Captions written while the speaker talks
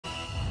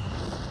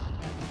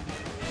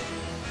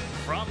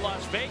From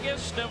Las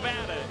Vegas,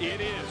 Nevada,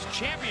 it is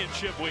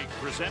championship week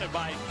presented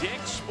by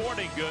Dick's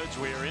Sporting Goods.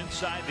 We are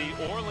inside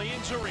the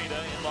Orleans Arena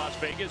in Las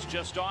Vegas,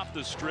 just off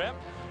the strip.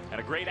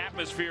 And a great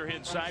atmosphere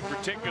inside,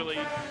 particularly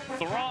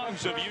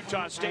throngs of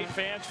Utah State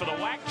fans for the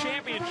WAC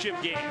championship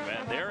game.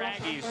 And their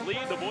Aggies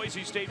lead the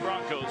Boise State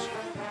Broncos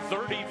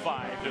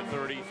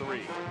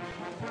 35-33.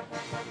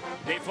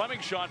 Dave Fleming,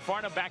 Sean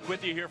Farnham back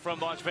with you here from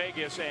Las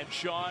Vegas. And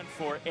Sean,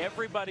 for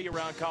everybody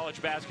around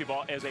college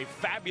basketball, as a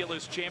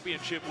fabulous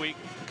championship week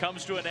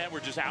comes to an end,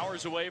 we're just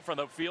hours away from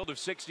the field of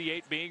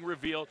 68 being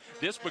revealed.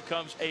 This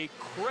becomes a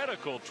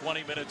critical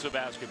 20 minutes of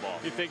basketball.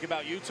 You think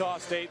about Utah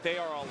State, they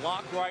are a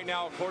lock right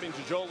now, according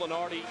to Joe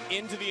Lunardi,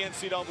 into the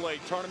NCAA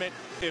tournament.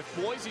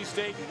 If Boise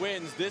State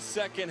wins this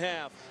second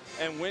half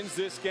and wins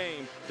this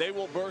game, they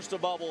will burst a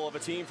bubble of a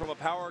team from a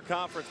power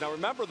conference. Now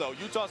remember though,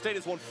 Utah State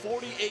has won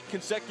 48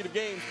 consecutive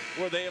games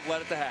where they have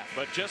led at the half.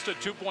 But just a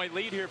 2-point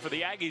lead here for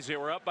the Aggies. They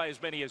were up by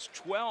as many as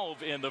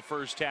 12 in the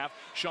first half.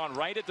 Sean,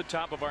 right at the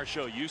top of our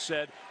show, you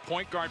said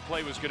point guard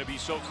play was going to be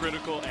so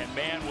critical, and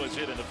man was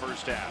it in the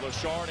first half.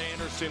 Lashard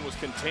Anderson was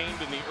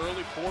contained in the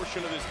early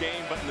portion of this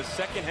game, but in the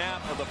second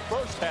half of the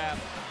first half,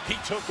 he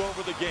took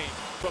over the game.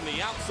 From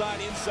the outside,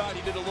 inside,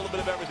 he did a little bit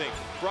of everything.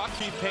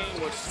 Keith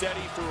Payne was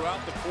steady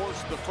throughout the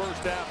course of the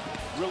first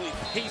half, really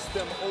paced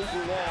them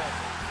overall.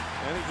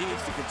 I think he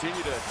needs to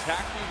continue to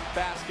attack the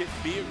basket,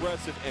 be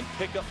aggressive, and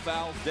pick up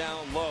fouls down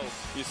low.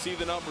 You see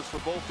the numbers for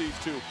both these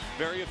two.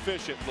 Very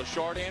efficient.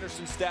 Lashard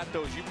Anderson's stat,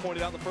 though, as you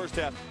pointed out in the first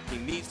half, he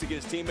needs to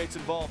get his teammates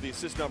involved. The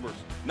assist numbers,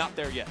 not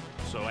there yet.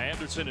 So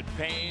Anderson and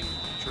Payne,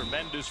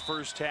 tremendous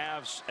first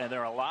halves, and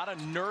there are a lot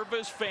of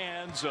nervous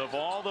fans of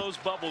all those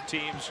bubble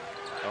teams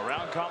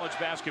around college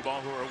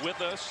basketball who are with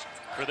us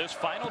for this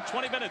final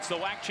 20 minutes. The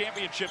WAC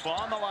championship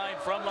on the line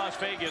from Las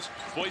Vegas.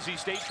 Boise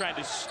State trying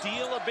to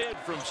steal a bid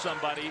from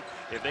somebody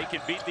if they can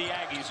beat the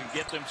Aggies and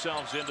get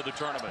themselves into the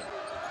tournament.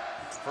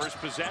 First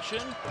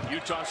possession,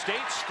 Utah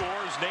State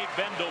scores. Nate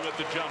Bendel with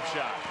the jump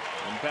shot.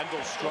 And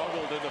Bendel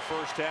struggled in the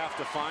first half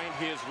to find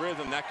his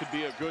rhythm. That could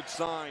be a good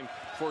sign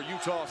for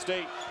Utah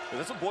State. And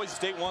that's what Boise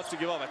State wants to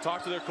give up. I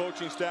talked to their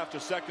coaching staff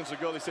just seconds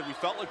ago. They said we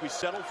felt like we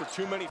settled for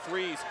too many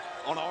threes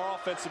on our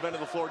offensive end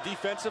of the floor.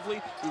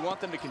 Defensively, we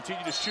want them to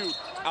continue to shoot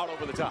out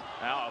over the top.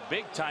 Now a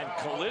big-time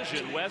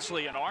collision,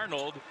 Wesley and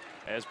Arnold,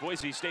 as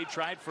Boise State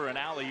tried for an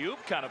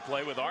alley-oop kind of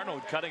play with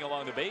Arnold cutting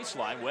along the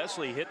baseline.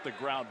 Wesley hit the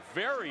ground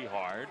very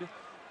hard,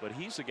 but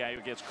he's the guy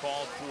who gets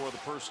called for the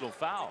personal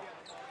foul.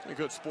 A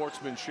good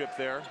sportsmanship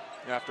there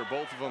after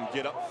both of them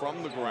get up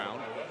from the ground.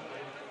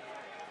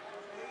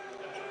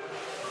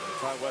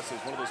 Ty Wesley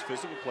is one of those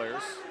physical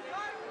players.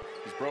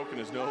 He's broken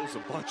his nose a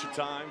bunch of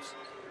times.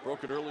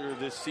 Broke it earlier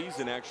this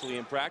season, actually,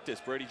 in practice.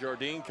 Brady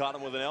Jardine caught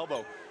him with an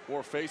elbow.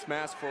 Wore a face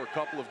mask for a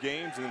couple of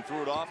games and then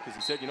threw it off because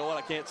he said, you know what,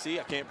 I can't see,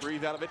 I can't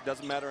breathe out of it.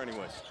 Doesn't matter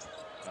anyways.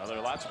 Now, there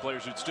are lots of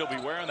players who'd still be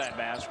wearing that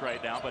mask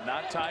right now, but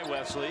not Ty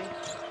Wesley.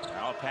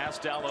 Now a pass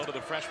down low to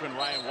the freshman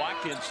Ryan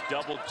Watkins.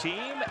 Double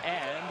team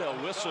and a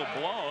whistle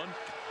blown.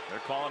 They're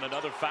calling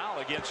another foul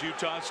against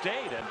Utah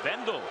State, and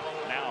Bendel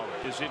now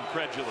is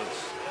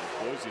incredulous.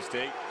 Boise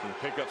State can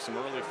pick up some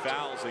early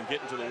fouls and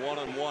get into the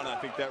one-on-one. I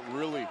think that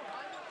really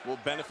will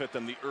benefit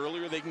them. The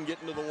earlier they can get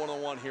into the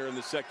one-on-one here in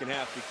the second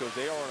half, because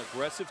they are an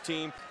aggressive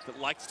team that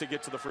likes to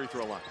get to the free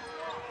throw line.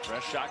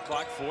 Fresh shot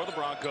clock for the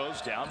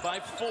Broncos, down by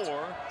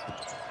 4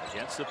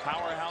 against the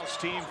powerhouse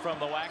team from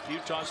the WAC,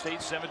 Utah State,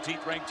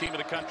 17th ranked team in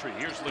the country.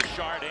 Here's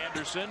Lashard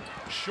Anderson,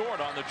 short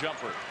on the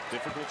jumper.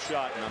 Difficult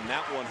shot, and on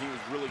that one he was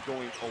really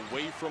going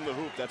away from the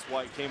hoop. That's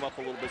why it came up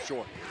a little bit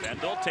short.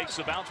 Bendel takes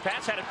the bounce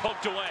pass, had it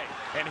poked away,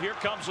 and here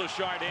comes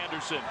Lashard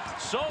Anderson.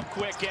 So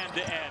quick end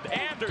to end.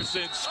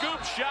 Anderson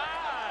scoop shot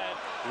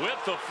with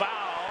the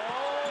foul.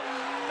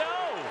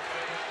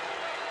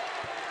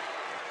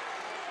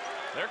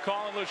 They're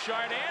calling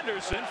Lashard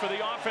Anderson for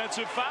the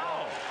offensive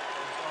foul.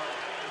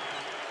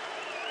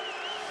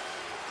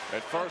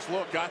 At first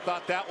look, I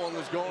thought that one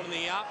was going in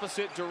the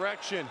opposite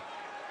direction.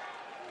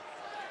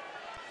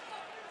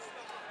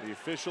 The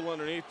official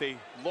underneath, they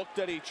looked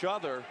at each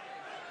other,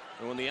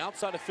 and when the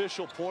outside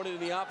official pointed in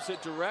the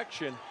opposite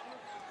direction,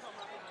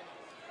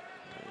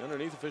 the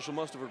underneath official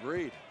must have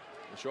agreed.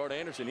 Lashard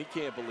Anderson, he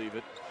can't believe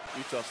it.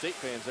 Utah State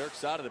fans, they're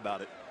excited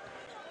about it.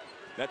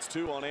 That's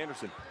 2 on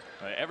Anderson.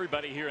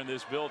 Everybody here in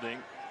this building,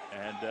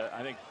 and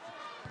I think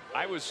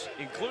I was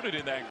included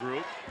in that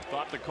group,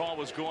 thought the call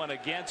was going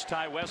against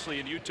Ty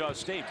Wesley and Utah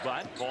State,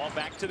 but ball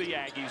back to the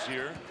Aggies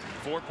here.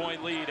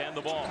 4-point lead and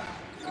the ball.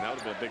 And that would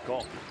have been a big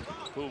call.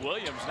 Pooh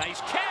Williams, nice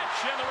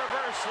catch and the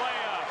reverse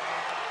layup.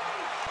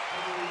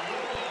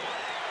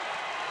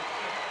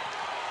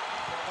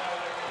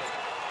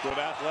 Good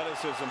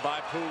athleticism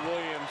by Pooh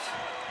Williams.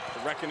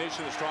 The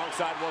recognition the strong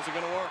side wasn't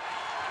going to work.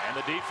 And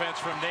the defense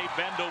from Nate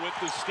Bendel with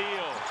the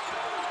steal.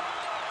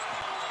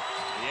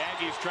 The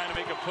Aggies trying to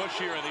make a push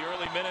here in the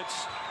early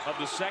minutes of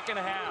the second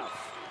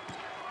half.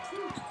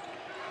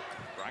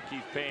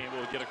 Keith Payne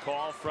will get a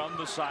call from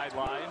the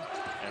sideline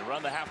and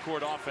run the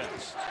half-court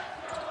offense.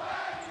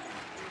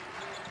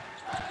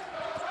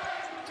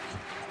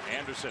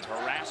 Anderson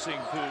harassing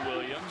Pooh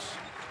Williams.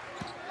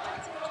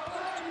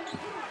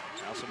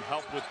 Now some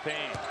help with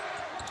Payne.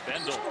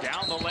 Bendel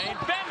down the lane.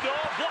 Bendel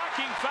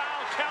blocking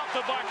foul. Count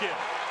the bucket.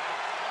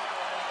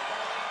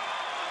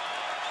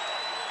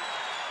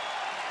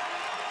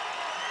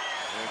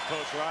 And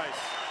Coach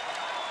Rice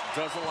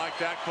doesn't like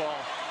that call.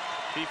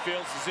 He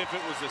feels as if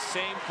it was the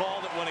same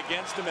call that went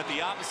against him at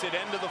the opposite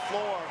end of the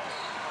floor,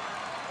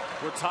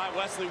 where Ty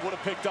Wesley would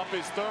have picked up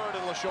his third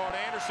and LaShawn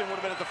Anderson would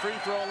have been at the free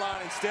throw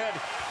line instead.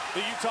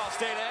 The Utah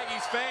State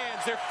Aggies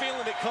fans, they're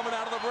feeling it coming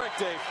out of the break,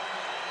 Dave.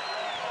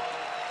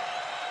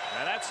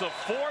 And that's the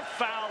fourth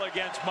foul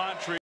against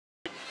Montreal.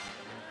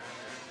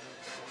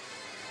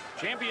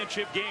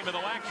 Championship game in the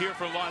WAC here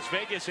for Las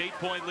Vegas.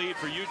 8-point lead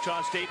for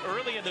Utah State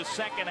early in the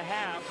second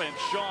half. And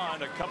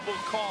Sean, a couple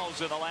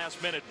calls in the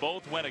last minute.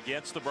 Both went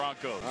against the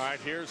Broncos. All right,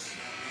 here's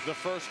the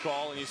first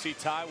call. And you see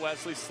Ty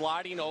Wesley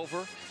sliding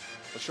over.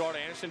 LaShawn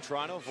Anderson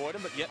trying to avoid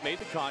him, but yet made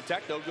the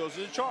contact. No goes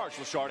to the charge.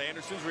 LaShawn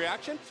Anderson's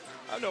reaction,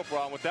 I have no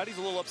problem with that. He's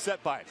a little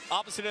upset by it.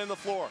 Opposite end of the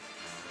floor.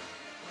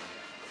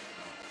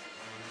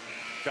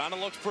 Kind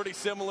of looks pretty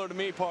similar to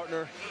me,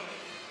 partner.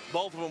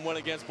 Both of them went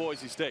against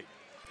Boise State.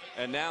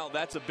 And now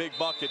that's a big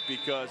bucket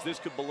because this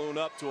could balloon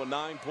up to a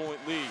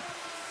 9-point lead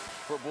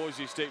for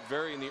Boise State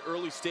very in the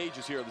early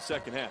stages here of the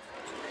second half.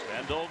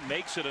 Bendel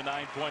makes it a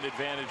 9-point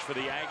advantage for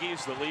the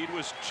Aggies. The lead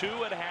was 2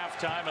 at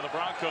halftime, and the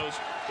Broncos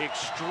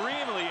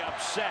extremely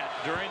upset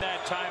during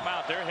that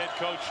timeout. Their head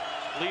coach,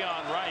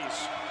 Leon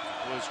Rice,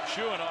 was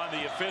chewing on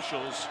the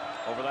officials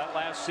over that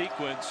last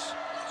sequence.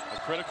 A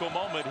critical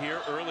moment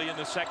here early in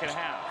the second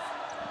half.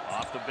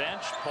 Off the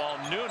bench, Paul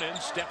Noonan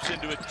steps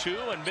into it 2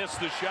 and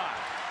missed the shot.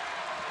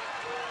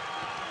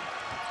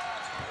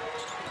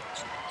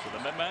 So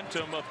the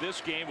momentum of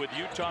this game with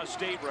Utah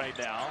State right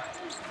now.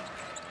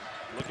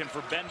 Looking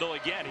for Bendel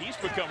again. He's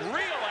become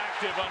real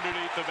active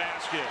underneath the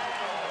basket.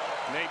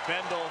 Nate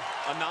Bendel,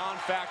 a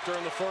non-factor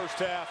in the first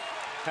half,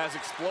 has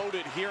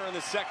exploded here in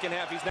the second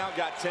half. He's now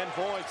got 10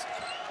 points.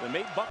 The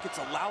made buckets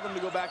allow them to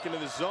go back into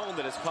the zone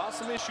that has caused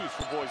some issues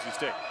for Boise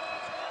State.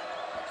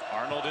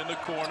 Arnold in the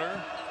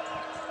corner.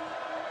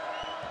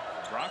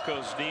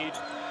 Broncos need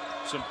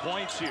some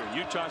points here.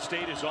 Utah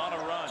State is on a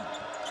run.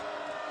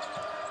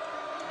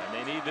 And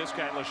they need this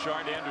guy,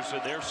 LaShawn Anderson,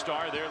 their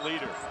star, their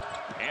leader.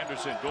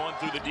 Anderson going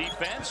through the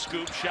defense.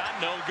 Scoop shot,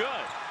 no good.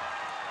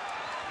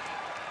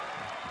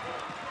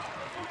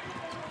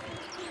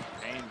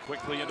 Payne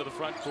quickly into the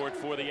front court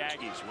for the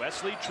Aggies.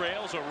 Wesley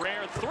trails a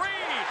rare 3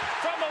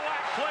 from the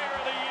WAC Player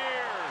of the Year.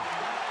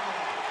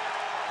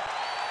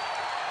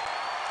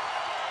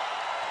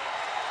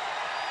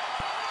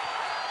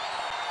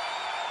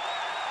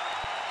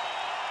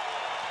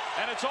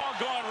 And it's all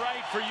going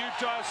right for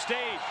Utah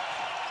State.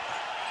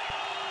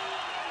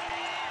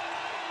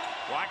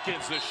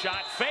 Watkins, the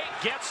shot fake,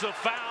 gets the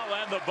foul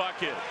and the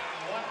bucket.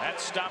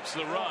 That stops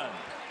the run.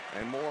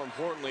 And more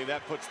importantly,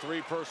 that puts 3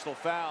 personal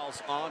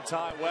fouls on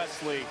Ty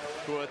Wesley,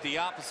 who at the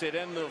opposite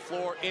end of the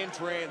floor in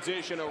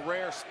transition, a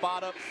rare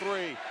spot up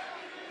 3. And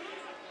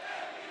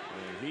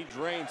he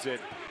drains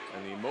it.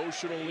 And the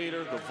emotional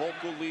leader, the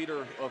vocal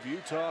leader of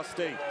Utah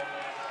State,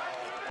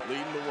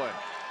 leading the way.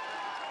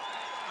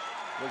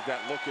 Look at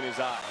that look in his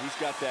eye. He's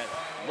got that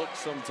look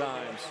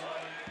sometimes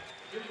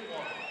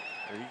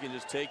where he can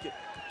just take it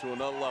to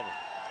another level.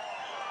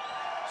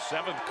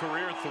 7th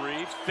career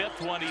 3,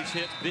 5th one he's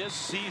hit this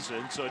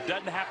season, so it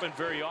doesn't happen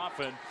very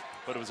often,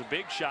 but it was a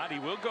big shot. He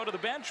will go to the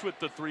bench with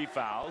the 3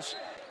 fouls.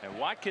 And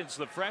Watkins,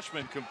 the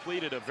freshman,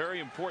 completed a very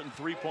important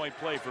 3-point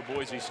play for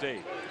Boise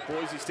State.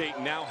 Boise State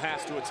now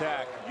has to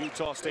attack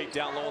Utah State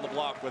down low on the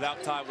block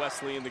without Ty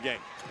Wesley in the game.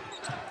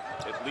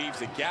 It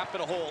leaves a gap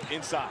and a hole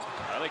inside.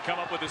 They come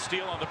up with a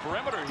steal on the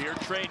perimeter here.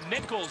 Trey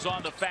Nichols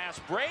on the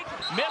fast break.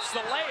 Missed the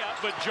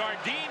layup, but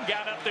Jardine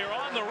got up there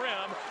on the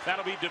rim.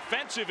 That'll be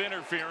defensive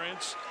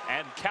interference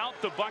and count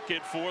the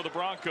bucket for the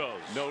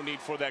Broncos. No need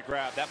for that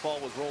grab. That ball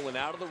was rolling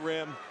out of the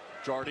rim.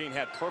 Jardine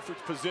had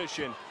perfect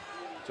position.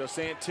 Just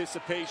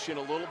anticipation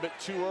a little bit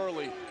too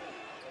early.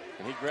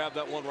 And he grabbed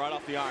that one right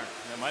off the iron.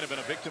 That might have been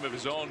a victim of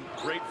his own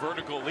great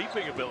vertical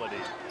leaping ability.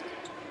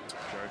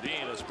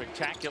 Jardine, a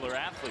spectacular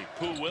athlete.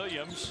 Pooh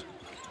Williams.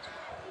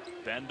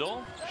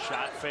 Bendel,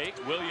 shot fake.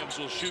 Williams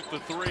will shoot the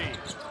 3.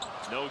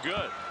 No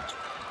good.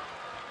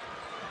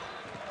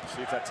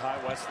 See if that Ty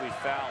Wesley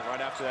foul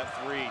right after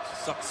that 3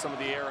 sucks some of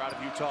the air out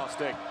of Utah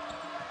State.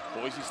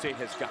 Boise State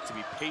has got to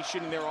be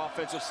patient in their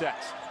offensive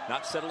sets.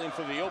 Not settling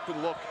for the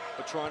open look,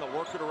 but trying to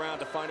work it around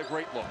to find a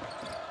great look.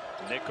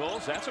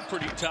 Nichols, that's a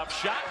pretty tough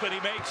shot, but he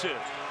makes it.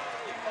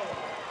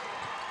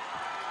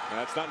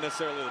 That's not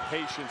necessarily the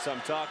patience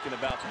I'm talking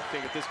about. I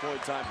think at this point in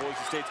time,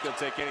 Boise State's going to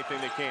take anything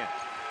they can.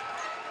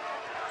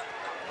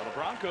 Well, the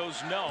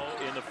Broncos know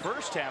in the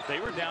first half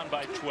they were down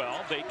by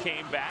 12. They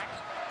came back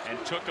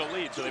and took a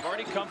lead. So they've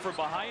already come from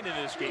behind in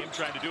this game,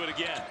 trying to do it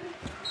again.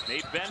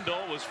 Nate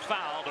Bendel was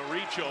fouled. A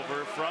reach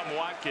over from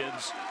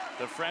Watkins.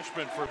 The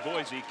freshman for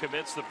Boise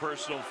commits the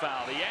personal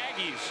foul. The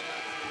Aggies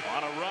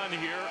on a run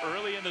here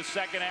early in the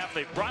second half.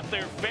 They brought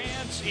their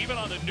fans even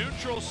on the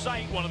neutral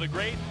site. One of the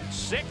great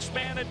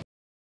 6-man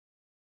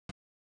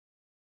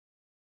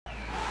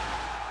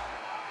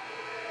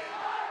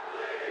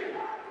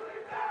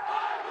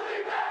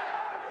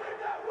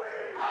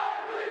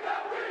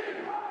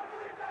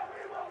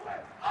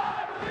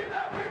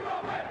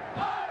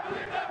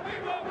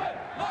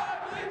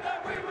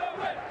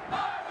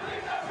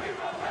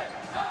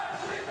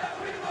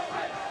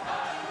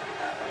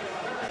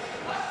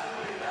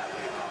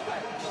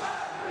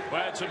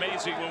it's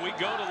amazing when we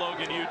go to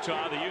Logan,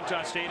 Utah. The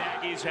Utah State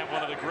Aggies have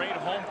one of the great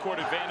home court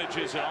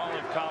advantages in all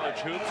of college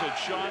hoops. And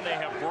Sean, they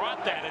have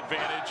brought that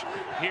advantage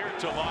here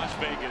to Las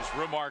Vegas.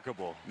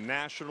 Remarkable.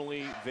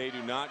 Nationally, they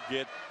do not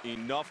get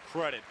enough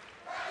credit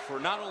for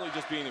not only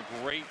just being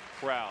a great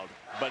crowd,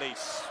 but a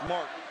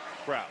smart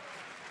crowd.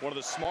 One of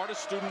the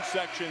smartest student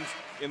sections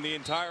in the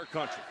entire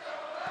country.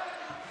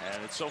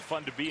 And it's so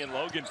fun to be in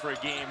Logan for a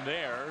game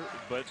there.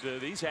 But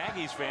these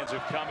Aggies fans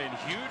have come in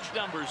huge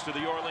numbers to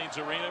the Orleans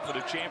Arena for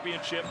the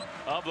championship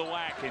of the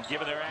WAC and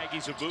given their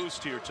Aggies a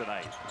boost here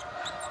tonight.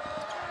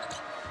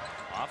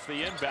 Off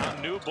the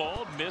inbound,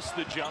 Newbold missed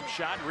the jump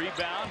shot.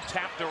 Rebound,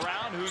 tapped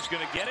around. Who's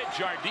going to get it?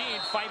 Jardine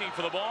fighting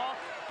for the ball.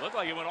 Looked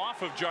like it went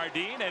off of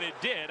Jardine, and it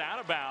did, out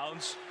of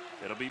bounds.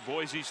 It'll be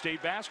Boise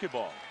State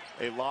basketball.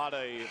 A lot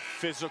of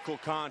physical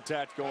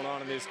contact going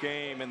on in this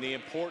game, and the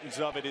importance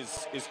of it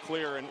is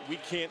clear, and we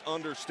can't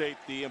understate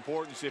the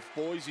importance. If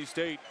Boise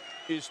State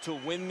is to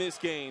win this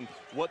game,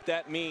 what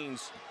that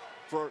means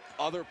for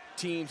other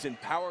teams in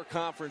power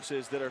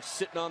conferences that are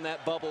sitting on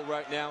that bubble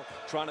right now,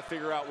 trying to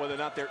figure out whether or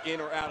not they're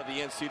in or out of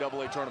the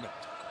NCAA tournament.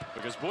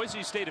 Because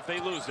Boise State, if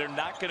they lose, they're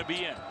not going to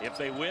be in. If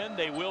they win,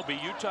 they will be.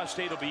 Utah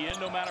State will be in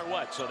no matter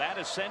what. So that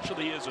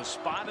essentially is a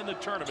spot in the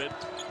tournament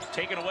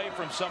taken away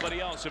from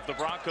somebody else if the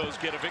Broncos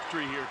get a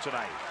victory here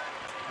tonight.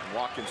 And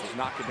Watkins was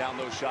knocking down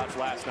those shots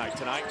last night.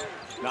 Tonight,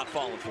 not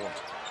falling for him.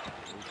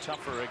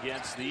 Tougher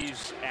against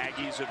these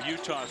Aggies of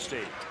Utah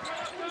State.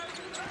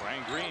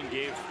 Brian Green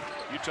gave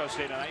Utah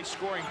State a nice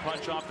scoring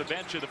punch off the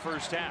bench in the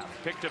first half.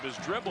 Picked up his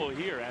dribble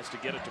here, has to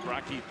get it to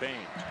Brock Payne.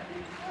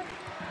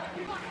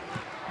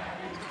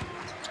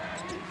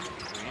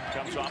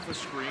 Comes off the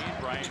screen.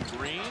 Brian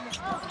Green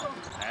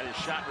had his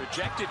shot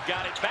rejected,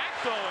 got it back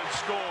though and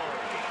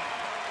scored.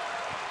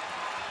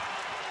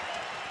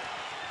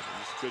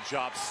 Good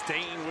job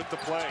staying with the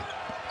play.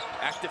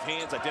 Active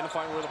hands,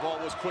 identifying where the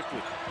ball was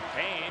quickly.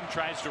 Payne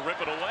tries to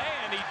rip it away,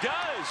 and he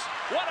does.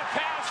 What a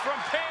pass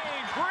from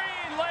Payne.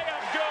 Green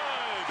layup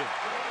good.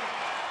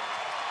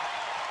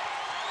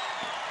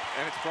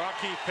 And it's Brock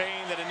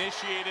Payne that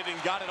initiated and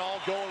got it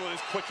all going with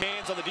his quick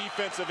hands on the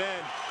defensive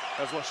end,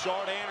 as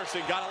Lashard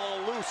Anderson got a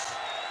little loose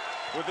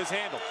with his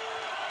handle.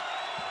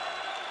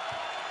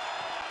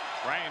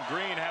 Brian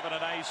Green having a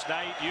nice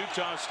night.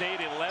 Utah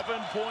State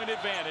 11-point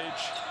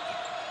advantage.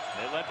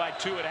 They led by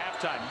 2 at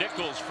halftime.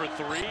 Nichols for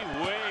 3,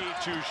 way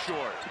too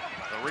short.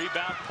 The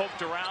rebound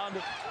poked around,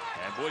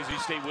 and Boise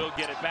State will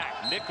get it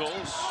back.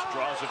 Nichols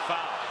draws a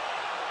foul.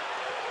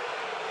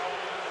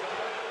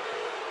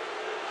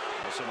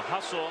 Some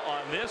hustle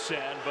on this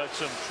end, but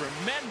some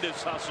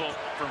tremendous hustle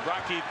from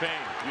Brock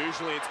Payne.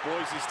 Usually it's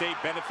Boise State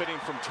benefiting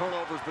from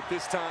turnovers, but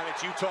this time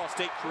it's Utah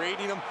State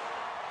creating them.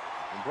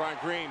 And Brian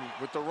Green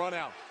with the run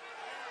out.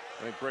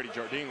 I think Brady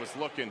Jardine was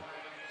looking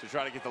to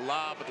try to get the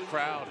lob, but the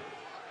crowd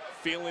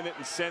feeling it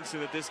and sensing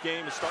that this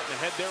game is starting to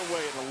head their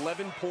way. An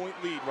 11-point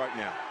lead right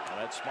now. Well,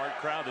 that smart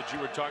crowd that you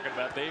were talking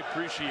about, they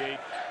appreciate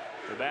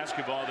the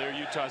basketball their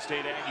Utah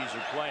State Aggies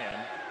are playing.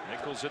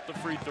 Nichols at the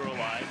free throw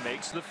line,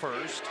 makes the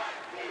first.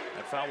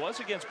 That foul was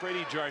against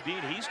Brady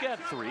Jardine. He's got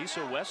 3,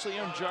 so Wesley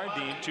and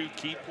Jardine, 2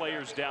 key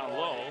players down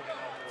low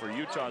for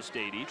Utah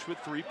State, each with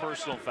 3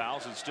 personal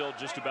fouls, and still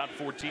just about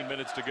 14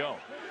 minutes to go.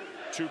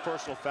 2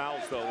 personal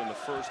fouls, though, in the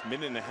first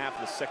minute and a half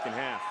of the second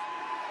half.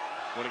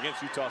 When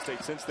against Utah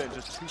State, since then,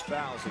 just 2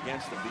 fouls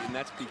against them, and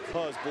that's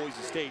because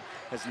Boise State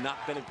has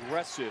not been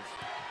aggressive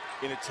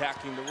in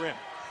attacking the rim.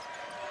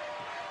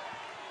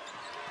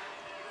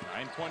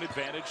 9-point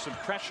advantage, some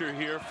pressure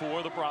here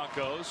for the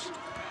Broncos.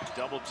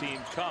 Double team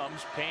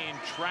comes, Payne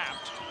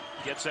trapped,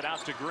 gets it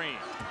out to Green.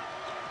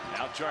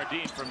 Now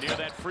Jardine from near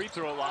that free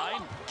throw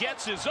line,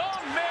 gets his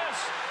own miss.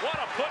 What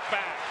a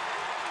putback.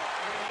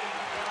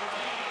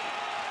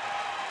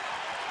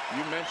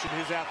 You mentioned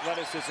his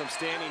athleticism,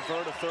 standing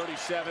vert of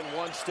 37,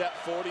 1 step,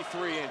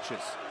 43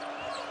 inches.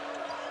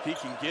 He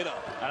can get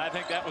up. And I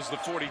think that was the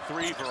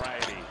 43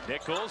 variety.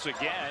 Nichols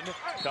again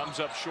comes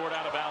up short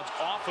out of bounds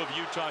off of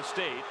Utah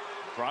State.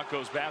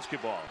 Broncos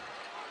basketball.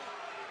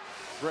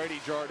 Brady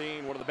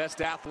Jardine, one of the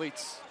best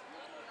athletes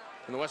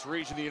in the West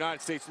region of the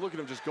United States. Look at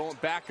him just going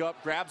back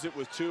up, grabs it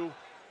with 2,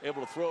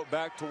 able to throw it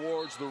back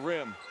towards the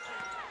rim.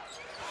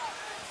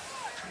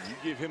 You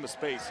give him a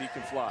space, he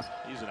can fly.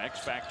 He's an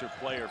X-factor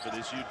player for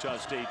this Utah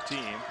State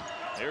team.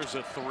 There's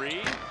a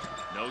 3.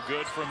 No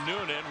good from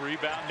Noonan.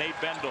 Rebound, Nate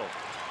Bendel.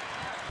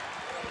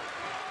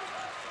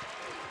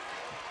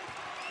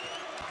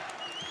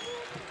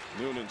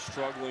 Noonan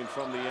struggling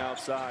from the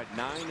outside.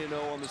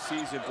 9-0 on the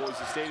season.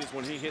 Boise State is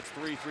when he hits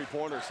 3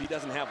 3-pointers. He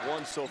doesn't have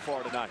 1 so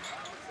far tonight.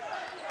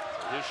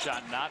 His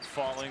shot not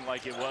falling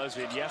like it was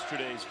in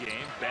yesterday's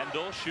game.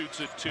 Bendel shoots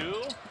a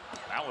 2.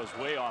 That was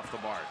way off the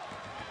mark.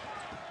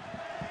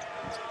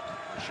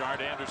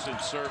 Lashard Anderson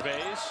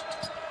surveys.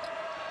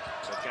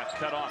 But got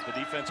cut off. The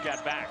defense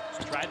got back.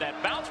 Tried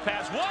that bounce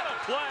pass. What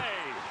a play!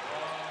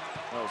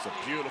 That was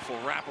a beautiful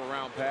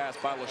wraparound pass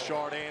by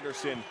Lashard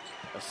Anderson.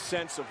 A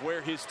sense of where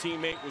his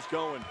teammate was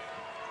going.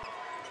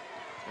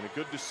 And a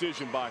good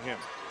decision by him.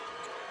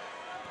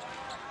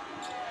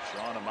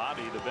 Sean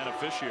Amati, the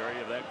beneficiary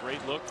of that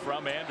great look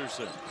from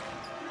Anderson.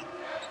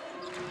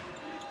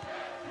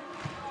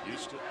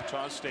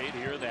 Utah State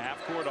here, the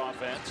half-court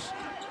offense.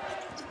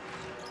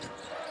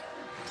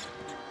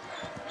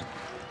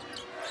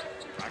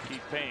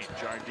 Rocky Payne,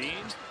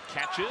 Jardine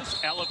catches,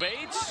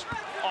 elevates,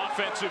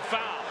 offensive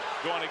foul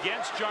going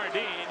against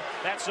Jardine.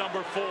 That's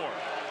number 4.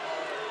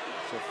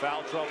 So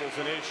foul trouble's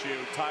an issue.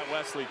 Ty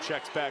Wesley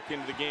checks back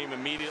into the game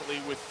immediately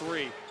with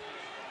 3.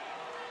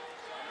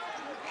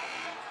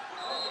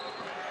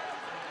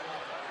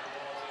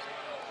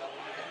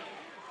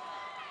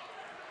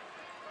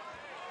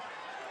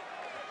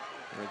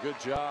 And a good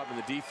job in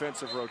the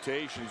defensive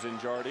rotations, and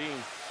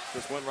Jardine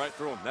just went right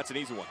through him. That's an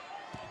easy one.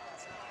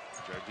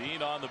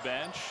 Jardine on the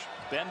bench.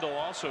 Bendel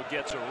also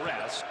gets a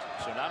rest.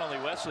 So not only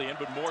Wesley in,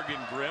 but Morgan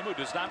Grimm, who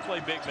does not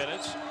play big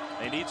minutes.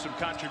 They need some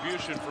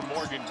contribution from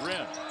Morgan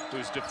Grimm,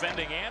 who's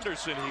defending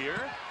Anderson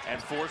here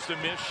and forced a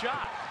missed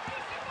shot.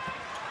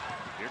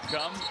 Here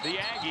come the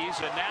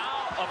Aggies, and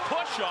now a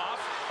push-off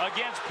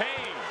against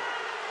Payne.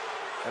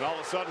 And all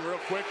of a sudden, real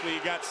quickly,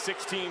 you got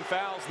 16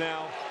 fouls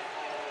now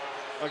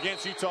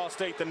against Utah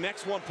State. The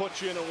next one puts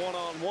you in a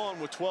one-on-one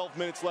with 12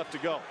 minutes left to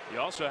go.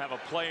 You also have a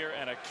player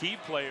and a key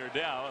player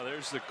down.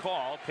 There's the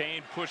call.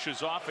 Payne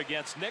pushes off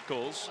against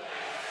Nichols.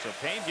 So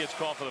Payne gets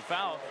called for the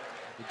foul.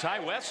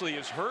 Ty Wesley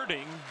is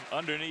hurting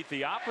underneath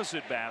the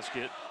opposite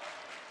basket.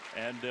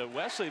 And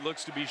Wesley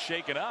looks to be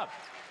shaken up.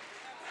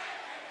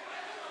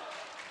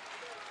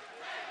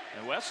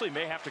 And Wesley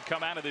may have to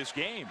come out of this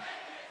game.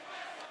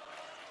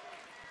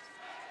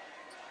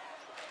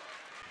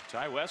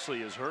 Ty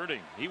Wesley is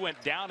hurting. He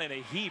went down in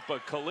a heap, a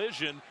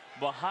collision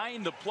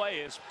behind the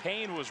play as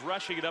Payne was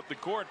rushing it up the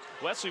court.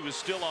 Wesley was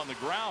still on the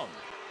ground.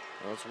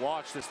 Well, let's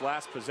watch this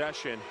last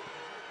possession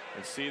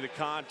and see the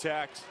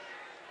contact.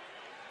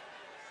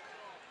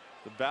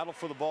 The battle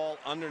for the ball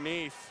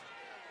underneath.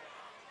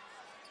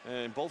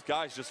 And both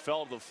guys just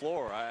fell to the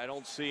floor. I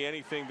don't see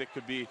anything that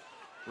could be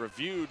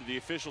reviewed. The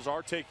officials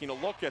are taking a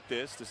look at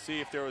this to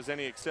see if there was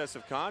any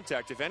excessive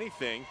contact. If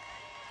anything,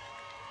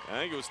 I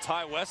think it was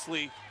Ty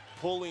Wesley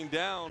pulling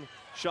down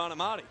Sean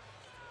Amati.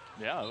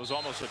 Yeah, it was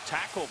almost a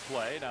tackle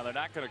play. Now they're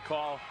not going to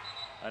call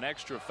an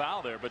extra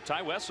foul there, but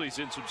Ty Wesley's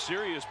in some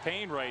serious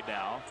pain right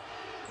now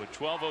with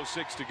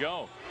 12:06 to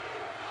go.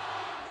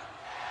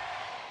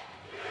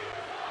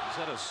 He's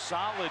had a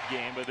solid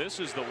game, but this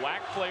is the WAC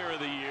player of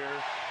the year,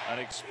 an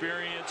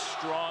experienced,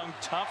 strong,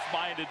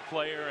 tough-minded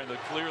player and the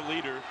clear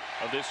leader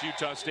of this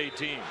Utah State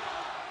team.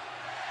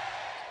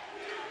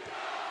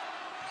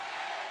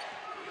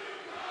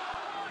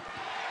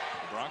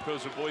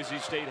 Broncos of Boise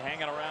State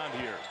hanging around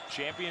here.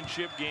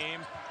 Championship game,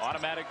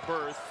 automatic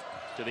berth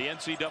to the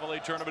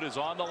NCAA tournament is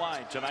on the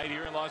line tonight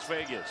here in Las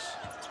Vegas.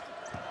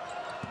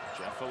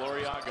 Jeff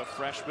Valoriaga,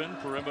 freshman,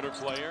 perimeter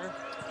player,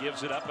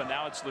 gives it up, and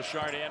now it's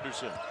Lashard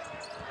Anderson.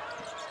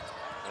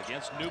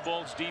 Against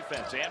Newbold's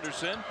defense,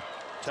 Anderson,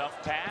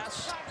 tough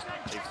pass.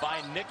 They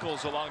find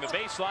Nichols along the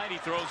baseline. He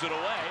throws it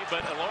away,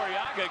 but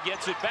Valoriaga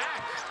gets it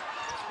back.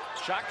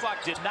 Shot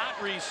clock did not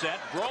reset.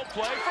 Grow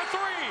play for 3.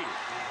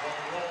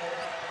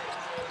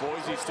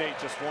 Boise State,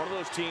 just one of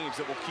those teams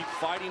that will keep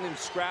fighting and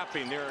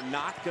scrapping. They're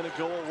not going to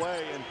go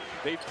away, and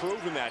they've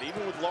proven that,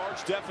 even with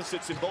large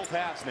deficits in both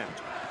halves now.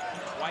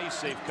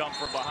 Twice they've come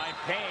from behind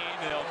Payne,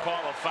 and they'll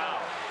call a foul.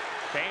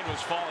 Payne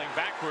was falling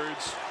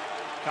backwards.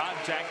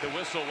 Contact, the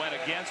whistle went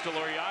against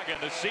Valoriaga.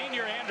 The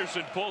senior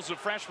Anderson pulls the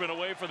freshman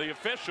away from the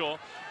official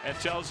and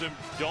tells him,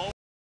 don't.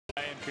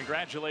 And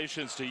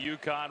congratulations to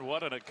UConn.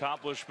 What an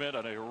accomplishment,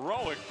 an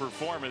heroic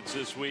performance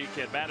this week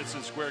at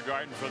Madison Square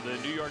Garden from the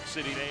New York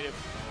City native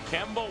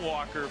Kemba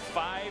Walker.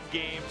 5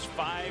 games,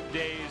 5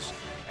 days,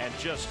 and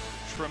just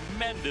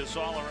tremendous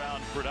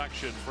all-around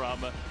production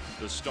from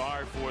the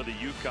star for the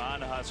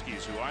UConn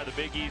Huskies, who are the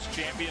Big East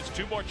champions.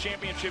 2 more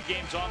championship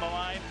games on the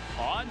line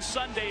on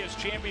Sunday as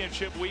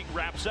championship week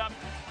wraps up.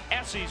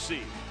 SEC,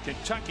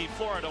 Kentucky,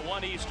 Florida,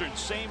 1 Eastern,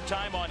 same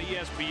time on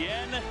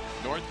ESPN.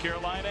 North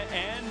Carolina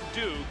and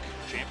Duke.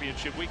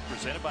 Championship week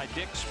presented by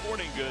Dick's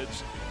Sporting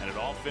Goods, and it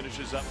all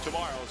finishes up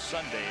tomorrow,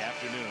 Sunday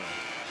afternoon.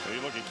 When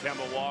you look at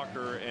Kemba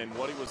Walker and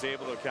what he was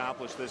able to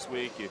accomplish this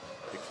week, you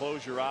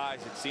close your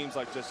eyes. It seems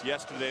like just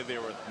yesterday they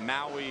were at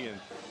Maui, and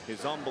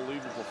his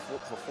unbelievable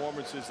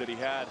performances that he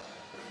had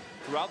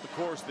throughout the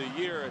course of the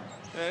year. And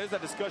there's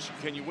that discussion,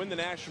 can you win the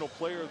National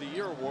Player of the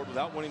Year award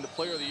without winning the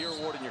Player of the Year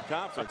award in your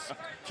conference?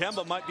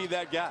 Kemba might be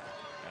that guy.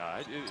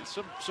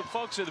 Some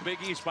folks in the Big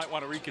East might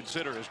want to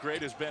reconsider, as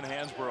great as Ben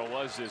Hansborough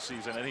was this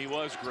season, and he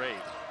was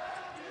great.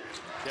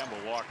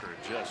 Kemba Walker,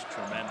 just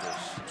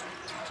tremendous.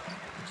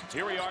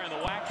 Here we are in the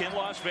WAC in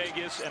Las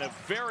Vegas, and a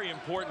very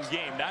important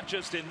game, not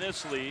just in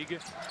this league,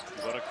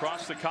 but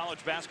across the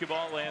college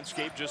basketball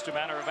landscape. Just a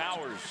matter of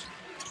hours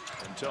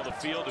until the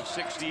field of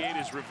 68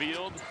 is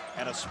revealed,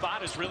 and a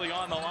spot is really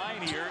on the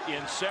line here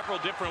in several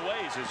different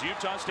ways as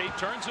Utah State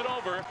turns it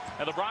over,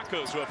 and the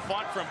Broncos, who have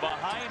fought from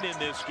behind in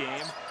this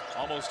game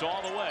almost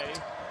all the way,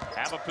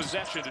 have a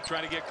possession to try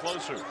to get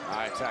closer.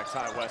 I attack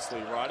Ty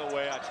Wesley right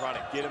away. I try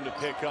to get him to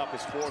pick up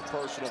his 4th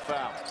personal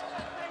foul.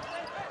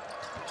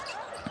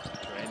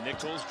 And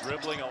Nichols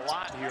dribbling a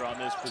lot here on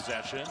this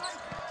possession.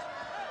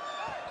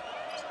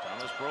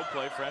 Thomas pro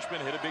play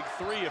freshman hit a big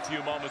three a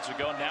few moments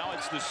ago. Now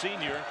it's the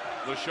senior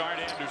Lashard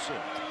Anderson.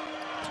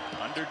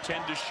 Under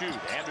 10 to shoot.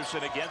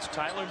 Anderson against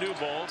Tyler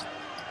Newbold.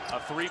 A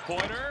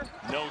three-pointer,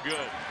 no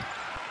good.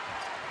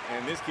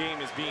 And this game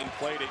is being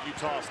played at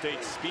Utah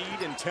State's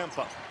speed and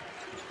tempo.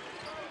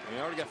 They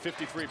already got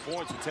 53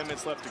 points with 10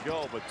 minutes left to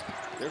go, but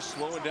they're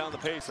slowing down the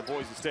pace of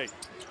Boise State.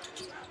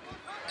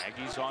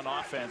 Aggies on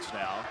offense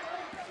now.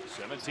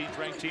 17th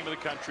ranked team of the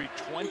country,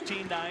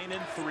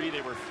 29-3.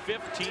 They were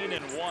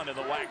 15-1 in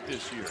the WAC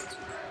this year.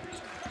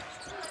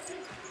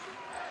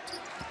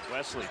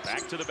 Wesley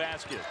back to the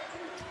basket,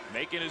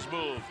 making his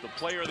move. The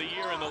player of the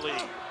year in the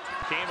league.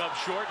 Came up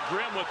short.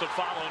 Grimm with the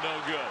follow,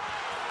 no good.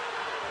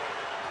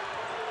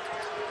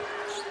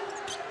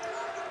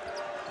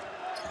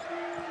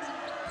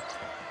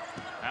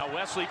 Now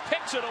Wesley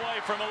picks it away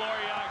from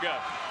Eloriaga.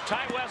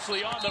 Ty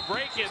Wesley on the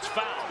break, it's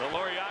fouled.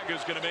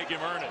 Eloriaga's going to make him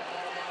earn it.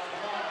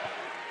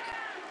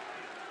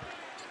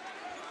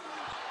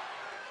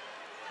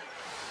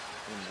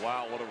 And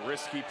wow, what a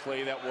risky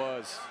play that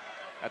was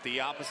at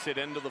the opposite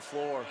end of the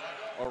floor.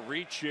 A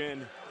reach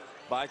in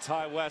by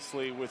Ty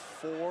Wesley with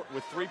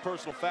three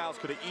personal fouls.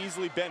 Could have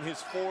easily been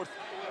his fourth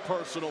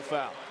personal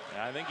foul.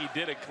 I think he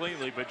did it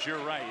cleanly, but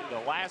you're right. The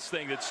last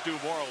thing that Stu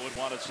Morrill would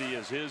want to see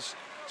is his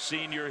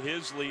senior,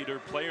 his leader,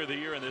 player of the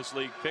year in this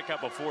league, pick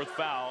up a fourth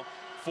foul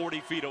 40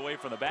 feet away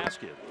from the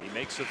basket. He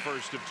makes the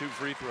first of two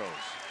free throws.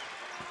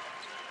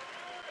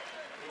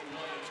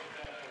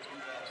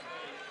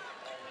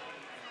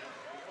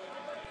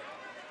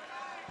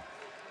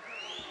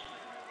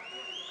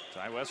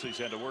 Ty Wesley's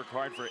had to work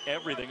hard for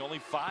everything. Only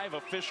 5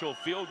 official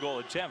field goal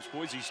attempts.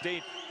 Boise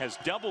State has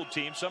double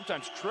teamed,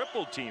 sometimes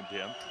triple teamed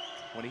him.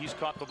 When he's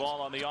caught the ball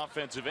on the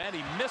offensive end,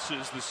 he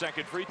misses the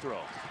second free throw.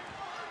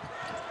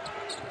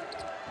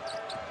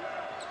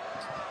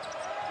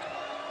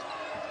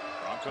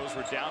 Broncos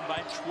were down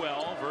by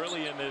 12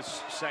 early in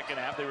this second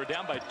half. They were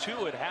down by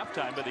 2 at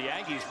halftime, but the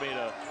Aggies made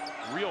a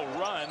real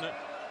run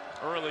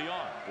early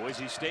on.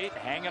 Boise State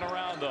hanging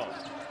around though.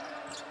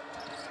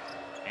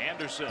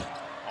 Anderson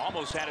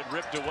almost had it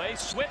ripped away.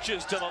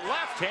 Switches to the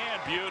left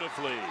hand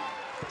beautifully.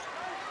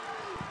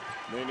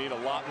 They need a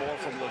lot more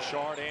from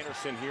Lashard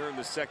Anderson here in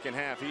the second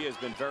half. He has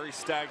been very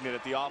stagnant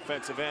at the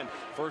offensive end.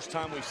 First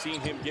time we've seen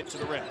him get to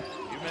the rim.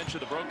 You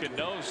mentioned the broken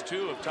nose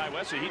too of Ty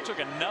Wesley. He took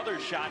another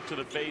shot to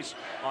the face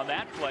on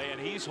that play,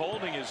 and he's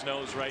holding his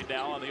nose right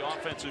now on the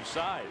offensive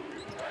side.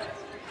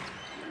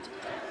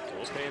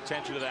 We'll pay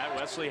attention to that.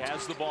 Wesley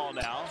has the ball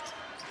now.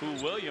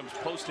 Williams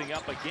posting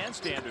up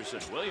against Anderson.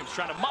 Williams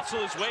trying to muscle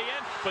his way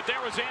in, but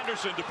there was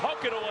Anderson to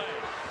poke it away.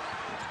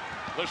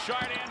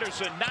 Lashard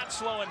Anderson not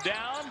slowing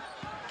down.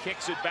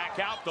 Kicks it back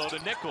out though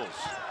to Nichols.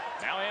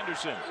 Now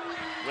Anderson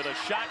with a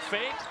shot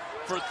fake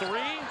for 3.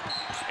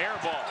 Air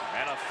ball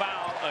and a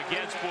foul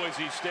against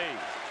Boise State.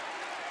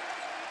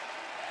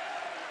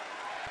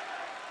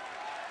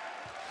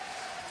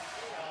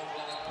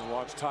 And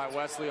watch Ty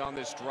Wesley on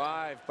this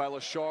drive by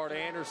Lashard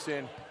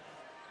Anderson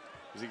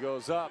as he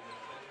goes up.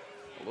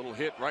 A little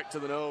hit right to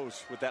the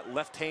nose with that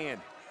left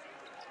hand.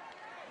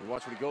 And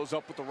watch when he goes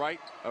up with the right,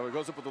 or he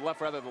goes up with the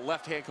left rather, the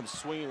left hand comes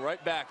swinging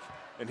right back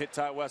and hit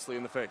Ty Wesley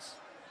in the face.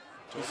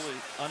 Totally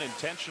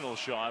unintentional,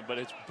 Sean, but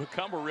it's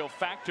become a real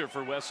factor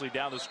for Wesley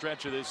down the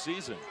stretch of this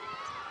season.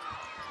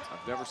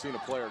 I've never seen a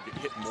player get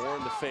hit more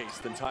in the face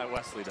than Ty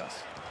Wesley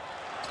does.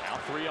 Now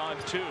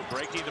 3-on-2,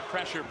 breaking the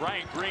pressure.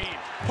 Bryant Green.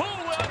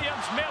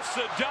 Williams missed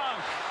the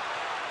dunk.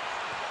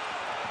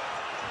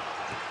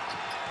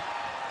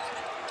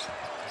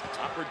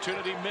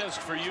 Opportunity missed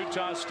for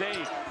Utah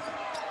State.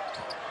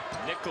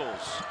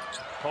 Nichols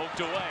poked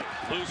away.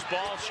 Loose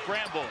ball,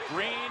 scramble.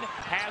 Green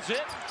has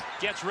it.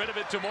 Gets rid of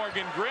it to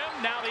Morgan Grimm.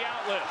 Now the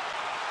outlet.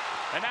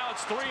 And now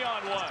it's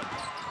 3-on-1.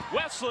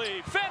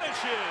 Wesley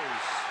finishes.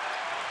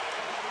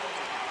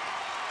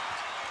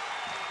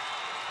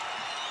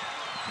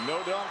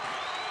 No dunk,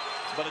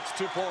 but it's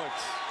 2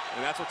 points.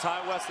 And that's what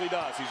Ty Wesley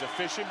does. He's an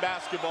efficient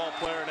basketball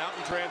player and out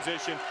in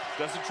transition.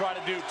 Doesn't try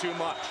to do too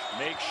much.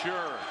 Make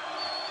sure.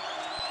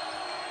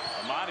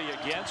 Amati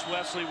against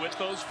Wesley with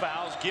those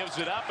fouls. Gives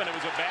it up, and it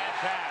was a bad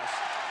pass.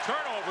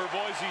 Turnover,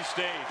 Boise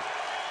State.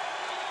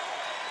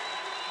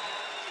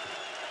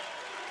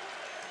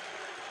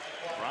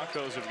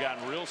 Broncos have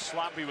gotten real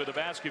sloppy with the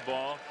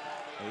basketball.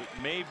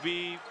 It may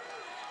be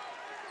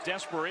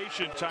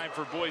desperation time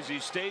for Boise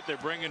State. They're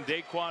bringing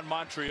Daquan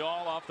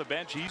Montreal off the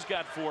bench. He's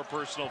got 4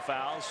 personal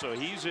fouls, so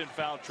he's in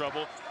foul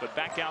trouble, but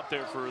back out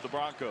there for the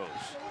Broncos.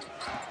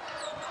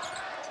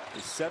 A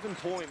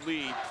 7-point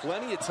lead,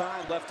 plenty of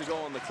time left to go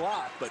on the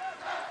clock, but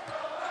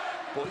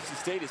Boise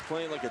State is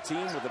playing like a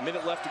team with a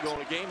minute left to go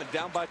in a game and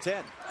down by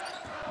 10.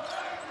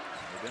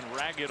 They've been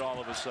ragged all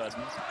of a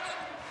sudden,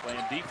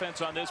 playing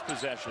defense on this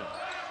possession.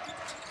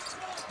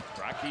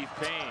 Rocky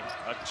Payne,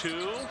 a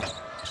 2,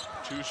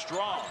 too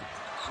strong.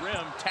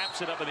 Grimm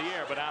taps it up in the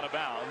air, but out of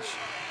bounds.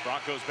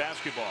 Broncos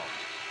basketball.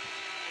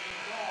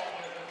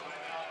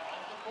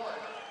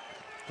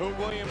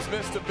 Williams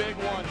missed a big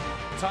one.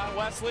 Ty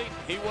Wesley,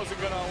 he wasn't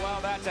going to allow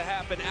that to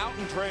happen. Out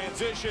in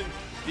transition,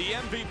 the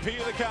MVP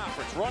of the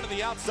conference, running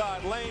the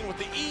outside lane with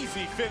the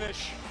easy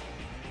finish.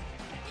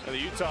 And the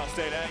Utah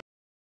State Aggies.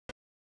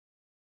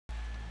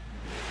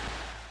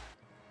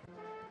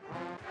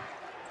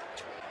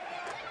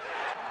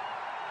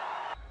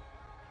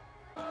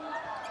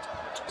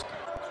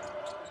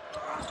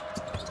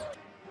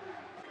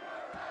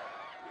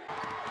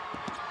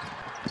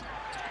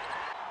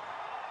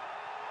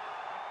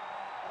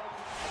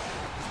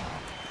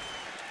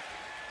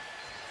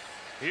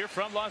 Here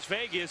from Las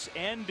Vegas,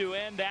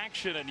 end-to-end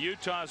action in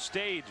Utah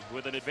State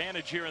with an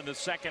advantage here in the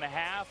second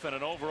half and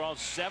an overall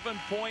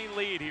 7-point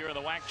lead here in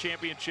the WAC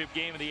championship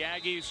game. And the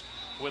Aggies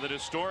with an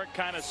historic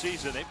kind of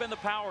season. They've been the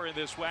power in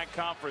this WAC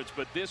conference,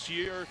 but this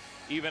year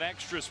even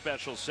extra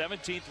special.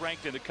 17th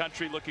ranked in the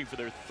country, looking for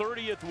their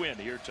 30th win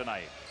here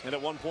tonight. And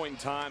at one point in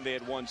time, they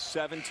had won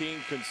 17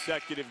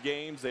 consecutive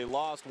games. They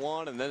lost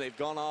one, and then they've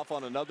gone off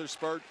on another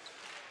spurt.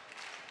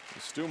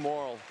 Stu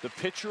Morrill, the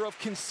pitcher of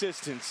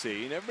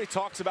consistency, and everybody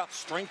talks about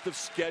strength of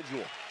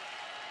schedule.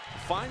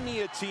 Find me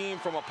a team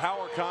from a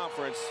power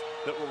conference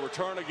that will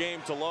return a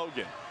game to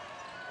Logan,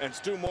 and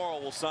Stu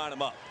Morrill will sign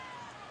them up.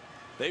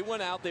 They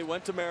went out, they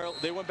went to Maryland,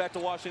 they went back to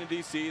Washington,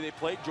 D.C., they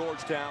played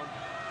Georgetown,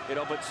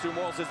 but Stu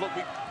Morrill says, look,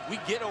 we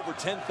get over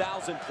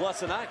 10,000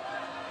 plus a night.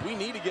 We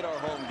need to get our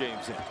home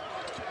games in.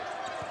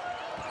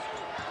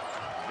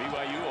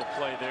 BYU will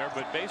play there,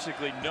 but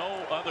basically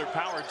no other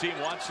power team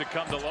wants to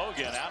come to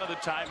Logan. Out of the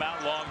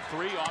timeout, long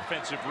three,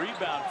 offensive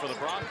rebound for the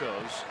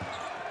Broncos.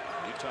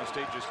 Utah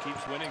State just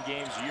keeps winning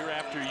games year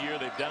after year.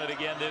 They've done it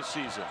again this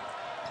season.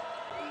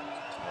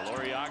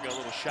 Loriaga, a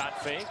little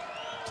shot fake.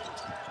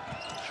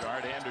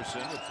 Shard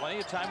Anderson with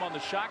plenty of time on the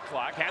shot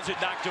clock, has it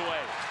knocked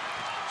away.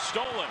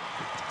 Stolen.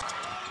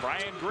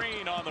 Brian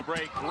Green on the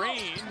break.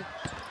 Green,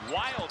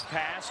 wild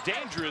pass,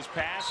 dangerous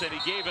pass, and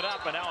he gave it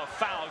up, and now a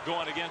foul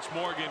going against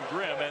Morgan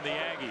Grimm and the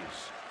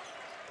Aggies.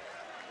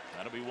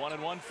 That'll be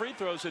 1-and-1 free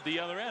throws at the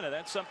other end, and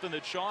that's something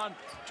that Sean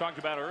talked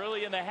about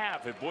early in the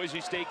half. If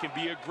Boise State can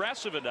be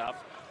aggressive enough,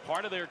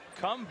 part of their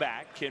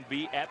comeback can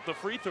be at the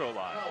free throw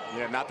line.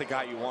 Yeah, not the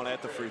guy you want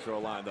at the free throw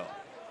line, though.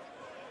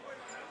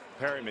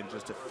 Perryman,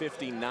 just a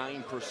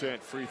 59%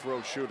 free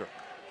throw shooter.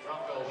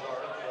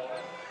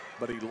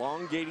 But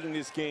elongating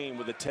this game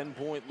with a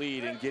 10-point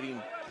lead and getting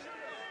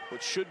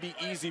what should be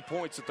easy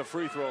points at the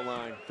free throw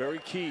line, very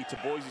key to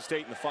Boise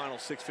State in the final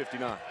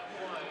 6:59.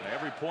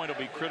 Every point will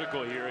be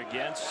critical here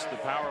against the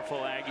powerful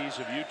Aggies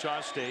of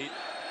Utah State.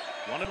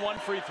 1-and-1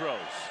 free throws.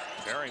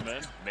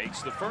 Perryman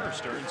makes the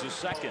first, earns a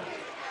second.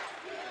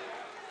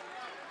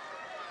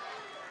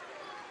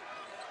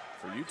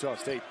 For Utah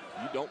State,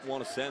 you don't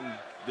want to send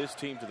this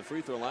team to the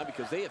free throw line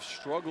because they have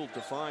struggled to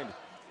find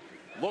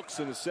looks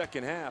in the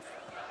second half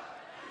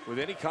with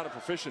any kind of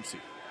proficiency.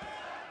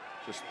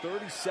 Just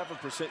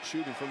 37%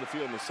 shooting from the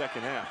field in the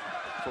second half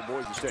for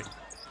Boise State.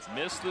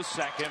 Missed the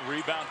second.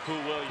 Rebound, Pooh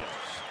Williams.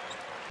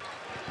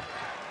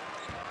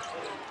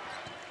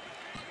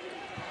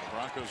 The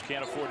Broncos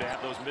can't afford to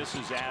have those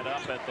misses add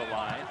up at the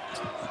line.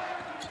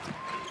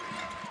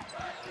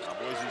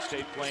 Boise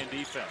State playing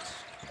defense.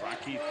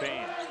 Keith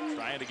Payne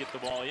trying to get the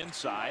ball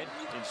inside.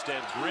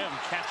 Instead, Grimm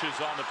catches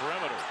on the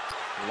perimeter.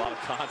 A lot of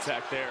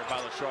contact there by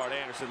Shard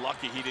Anderson.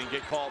 Lucky he didn't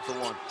get called for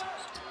one.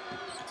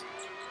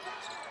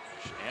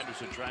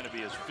 Anderson trying to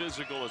be as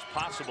physical as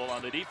possible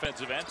on the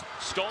defensive end.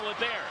 Stole it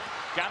there.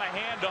 Got a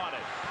hand on it.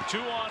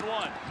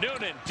 2-on-1.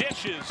 Noonan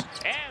dishes,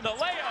 and the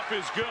layup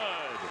is good.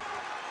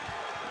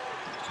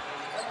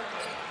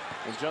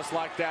 And just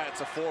like that,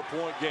 it's a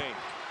 4-point game.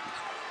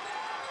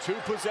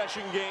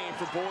 2-possession game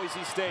for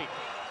Boise State.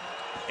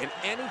 And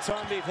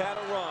anytime they've had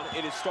a run,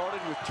 it has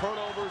started with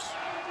turnovers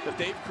that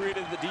they've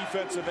created the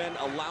defensive end,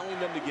 allowing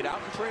them to get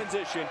out in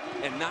transition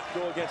and not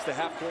go against the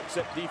half-court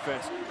set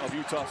defense of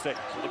Utah State.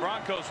 So the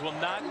Broncos will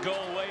not go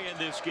away in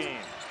this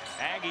game.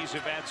 Aggies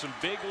have had some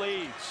big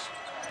leads,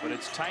 but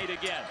it's tight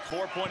again.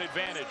 4-point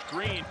advantage.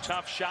 Green,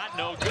 tough shot,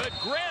 no good.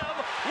 Grimm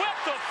with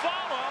the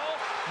follow.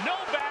 No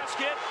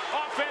basket.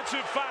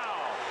 Offensive foul.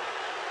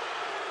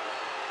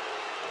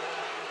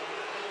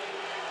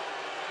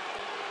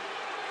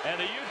 And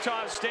the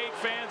Utah State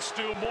fans,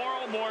 Stu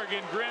Morrill,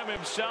 Morgan Grimm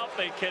himself,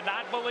 they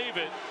cannot believe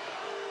it.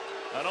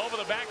 An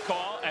over-the-back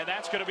call, and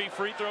that's going to be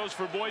free throws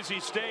for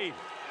Boise State.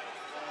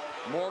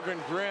 Morgan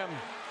Grimm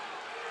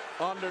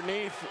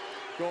underneath,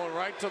 going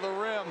right to the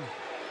rim.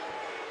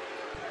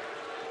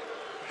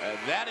 And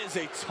that is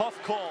a tough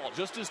call,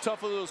 just as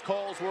tough as those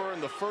calls were in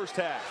the first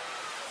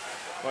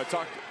half. I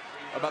talked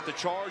about the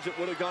charge that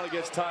would have gone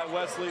against Ty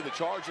Wesley, the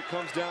charge that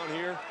comes down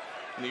here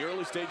in the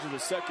early stages of the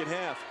second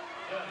half.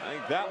 I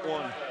think that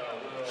one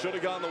should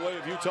have gone the way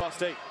of Utah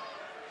State.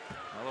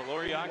 Well,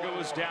 Loriaga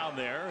was down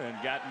there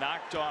and got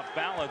knocked off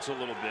balance a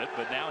little bit,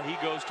 but now he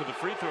goes to the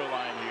free throw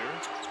line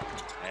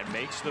here and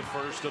makes the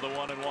first of the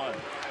 1-and-1.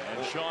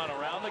 And Sean,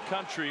 around the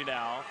country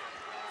now,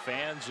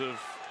 fans of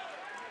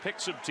Pick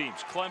some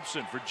teams.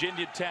 Clemson,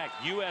 Virginia Tech,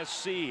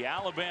 USC,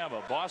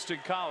 Alabama, Boston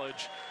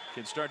College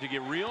can start to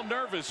get real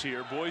nervous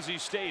here. Boise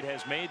State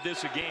has made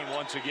this a game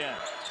once again.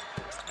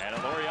 And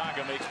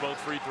Eloriaga makes both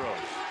free throws.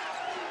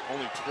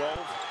 Only 12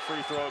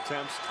 free throw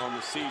attempts on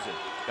the season.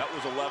 That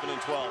was 11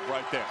 and 12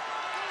 right there.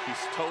 He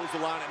toes the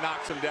line and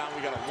knocks him down.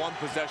 We got a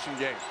one-possession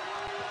game.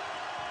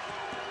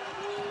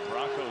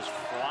 Broncos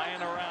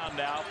flying around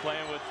now,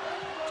 playing with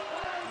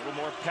a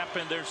little more pep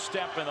in their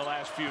step in the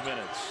last few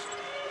minutes.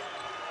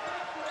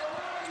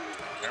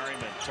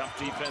 Perryman, tough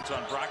defense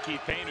on Brocky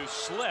Payne, who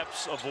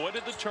slips,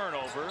 avoided the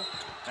turnover.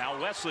 Now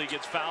Wesley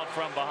gets fouled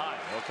from behind.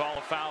 They'll call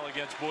a foul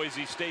against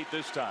Boise State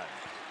this time.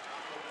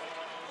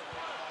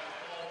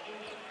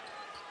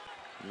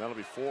 And that'll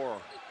be 4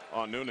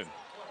 on Noonan.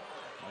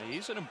 Well,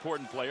 he's an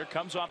important player,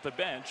 comes off the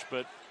bench,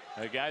 but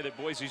a guy that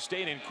Boise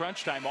State in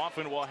crunch time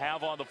often will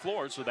have on the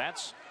floor, so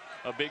that's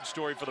a big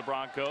story for the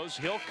Broncos.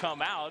 He'll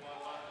come out,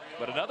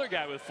 but another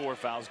guy with 4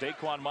 fouls,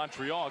 Daquan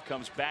Montreal,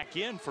 comes back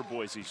in for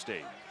Boise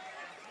State.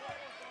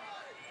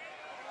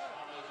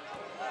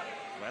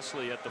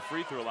 Wesley at the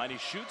free throw line. He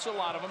shoots a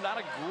lot of them. Not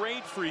a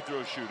great free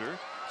throw shooter.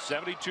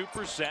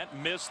 72%,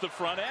 missed the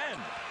front end.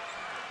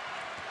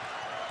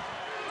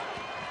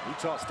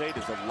 Utah State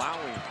is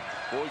allowing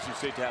Boise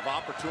State to have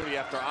opportunity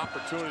after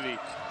opportunity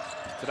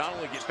to not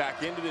only get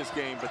back into this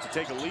game, but to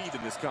take a lead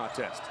in this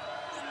contest.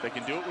 They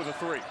can do it with a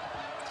 3.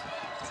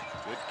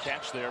 Good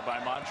catch there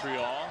by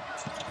Montreal.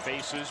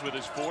 Faces with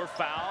his 4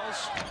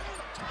 fouls.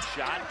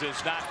 Shot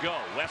does not go.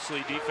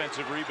 Wesley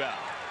defensive rebound.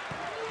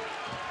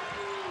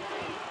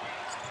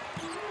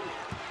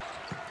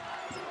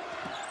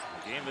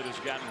 A game that has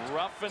gotten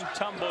rough and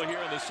tumble here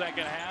in the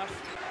second half.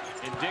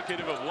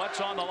 Indicative of what's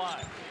on the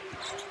line.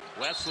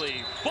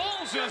 Wesley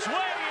pulls his way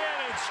in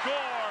and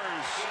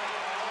scores.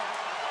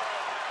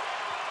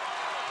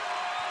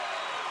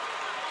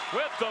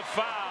 With the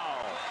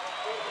foul.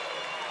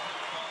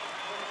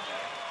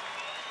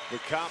 The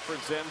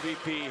conference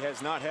MVP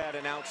has not had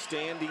an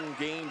outstanding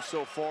game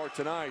so far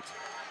tonight.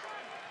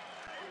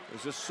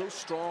 It's just so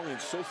strong and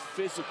so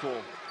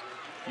physical.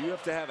 You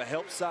have to have a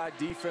help side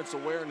defense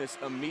awareness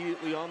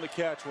immediately on the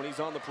catch when he's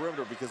on the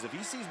perimeter, because if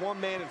he sees one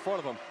man in front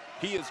of him,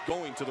 he is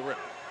going to the rim.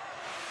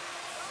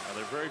 Now,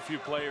 there are very few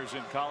players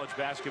in college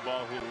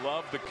basketball who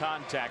love the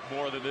contact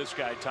more than this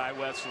guy, Ty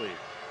Wesley.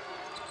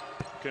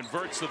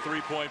 Converts the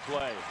three-point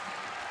play.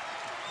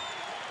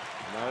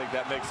 And I think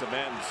that makes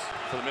amends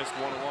for the missed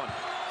one-on-one.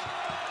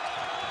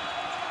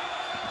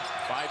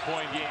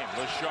 5-point game.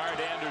 Lashard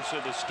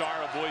Anderson, the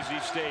star of Boise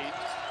State.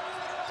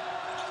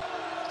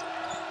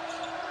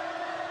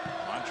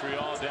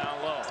 Montreal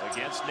down low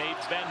against Nate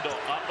Bendel.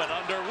 Up and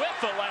under with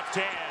the left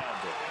hand.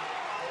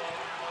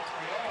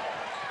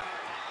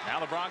 Now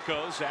the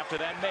Broncos, after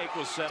that make,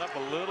 will set up a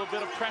little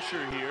bit of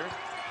pressure here.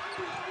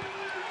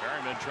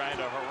 Perryman trying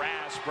to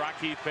harass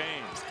Brocky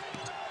Payne.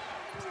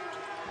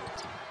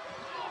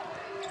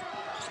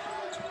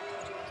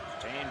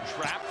 Payne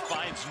trapped,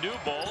 finds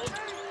Newbold.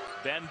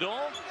 Bendel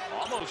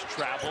almost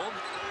traveled.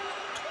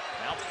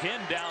 Now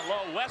pinned down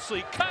low.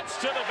 Wesley cuts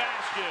to the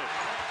basket.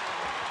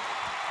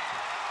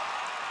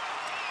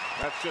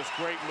 That's just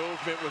great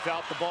movement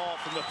without the ball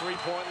from the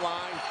three-point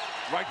line.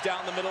 Right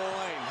down the middle of the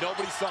lane.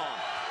 Nobody saw him.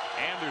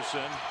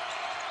 Anderson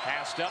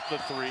passed up the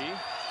 3.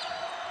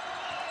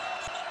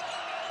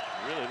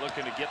 Really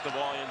looking to get the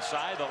ball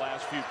inside the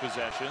last few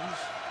possessions.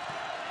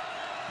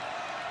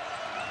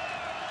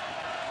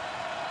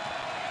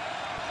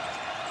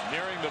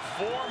 Nearing the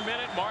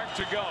 4-minute mark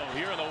to go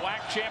here in the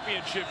WAC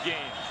championship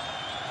game.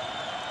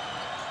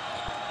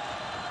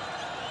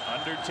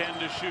 Under 10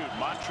 to shoot.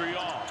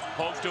 Montreal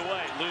poked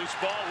away. Loose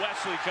ball.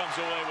 Wesley comes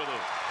away with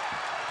it.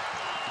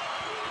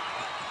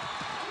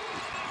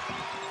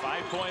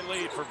 5-point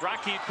lead for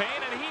Brocky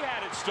Payne, and he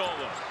had it stolen.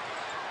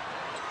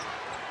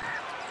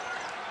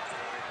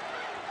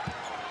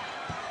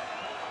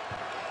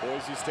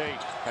 Boise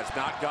State has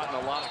not gotten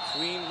a lot of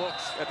clean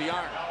looks at the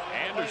iron.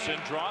 Anderson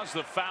draws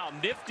the foul.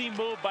 Nifty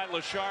move by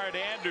Lashard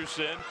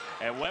Anderson.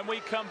 And when we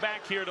come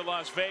back here to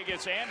Las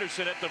Vegas,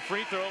 Anderson at the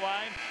free throw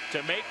line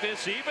to make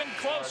this even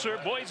closer.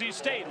 Boise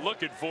State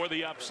looking for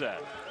the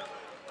upset.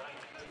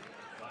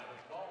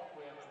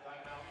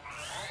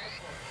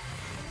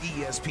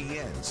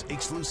 ESPN's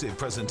exclusive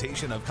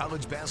presentation of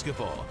college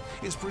basketball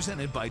is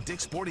presented by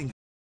Dick's Sporting.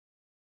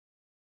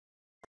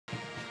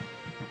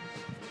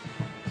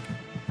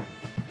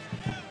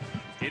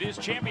 It is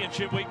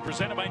championship week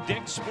presented by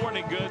Dick's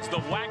Sporting Goods, the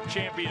WAC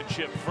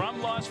championship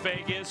from Las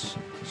Vegas.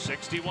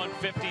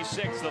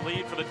 61-56, the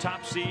lead for the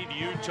top seed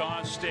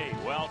Utah State.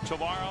 Well,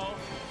 tomorrow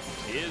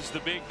is the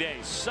big day.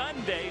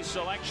 Sunday,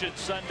 Selection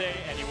Sunday,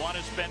 and you want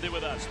to spend it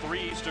with us. 3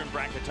 Eastern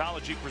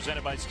bracketology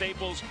presented by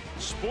Staples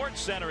Sports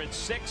Center at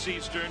 6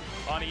 Eastern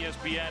on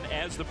ESPN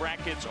as the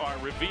brackets are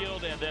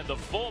revealed, and then the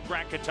full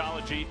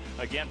bracketology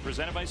again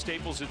presented by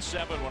Staples at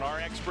 7 when our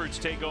experts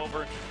take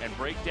over and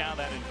break down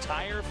that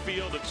entire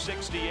field of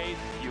 68.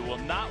 You will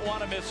not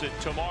want to miss it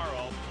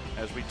tomorrow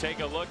as we take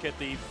a look at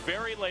the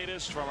very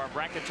latest from our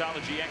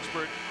bracketology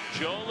expert,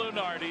 Joe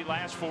Lunardi.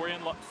 Last four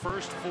in,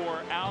 first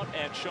four out.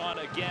 And Sean,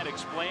 again,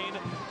 explain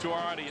to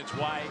our audience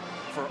why,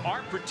 for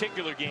our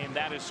particular game,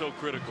 that is so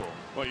critical.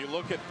 Well, you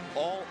look at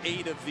all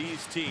 8 of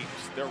these teams.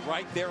 They're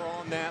right there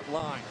on that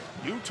line.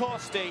 Utah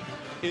State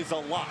is a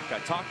lock. I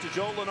talked to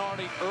Joe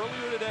Lunardi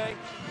earlier today.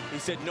 He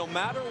said no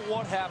matter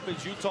what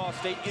happens, Utah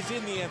State is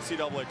in the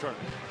NCAA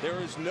tournament. There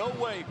is no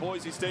way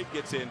Boise State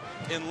gets in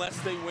unless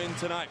they win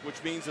tonight,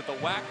 which means that the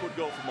WAC would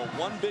go from a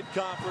 1-bid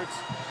conference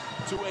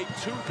to a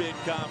 2-bid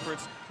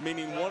conference,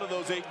 meaning one of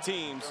those 8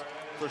 teams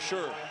for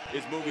sure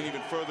is moving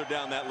even further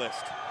down that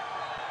list.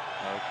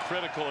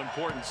 Critical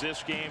importance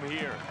this game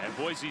here, and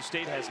Boise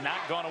State has not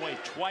gone away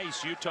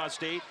twice. Utah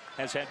State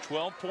has had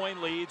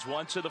 12-point leads,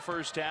 once in the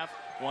first half,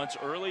 once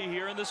early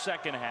here in the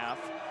second half.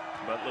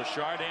 But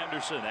Lashard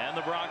Anderson and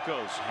the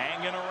Broncos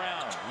hanging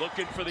around,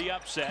 looking for the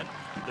upset.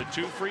 The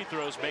 2 free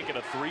throws make it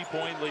a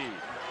 3-point lead.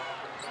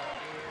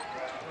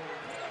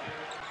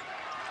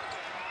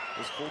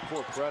 This full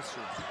court pressure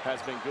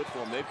has been good for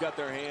them. They've got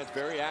their hands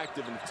very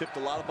active and tipped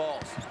a lot of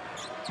balls.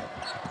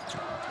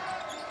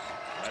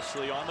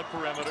 Wesley on the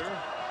perimeter,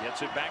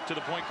 gets it back to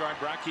the point guard,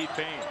 Brockheath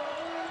Payne.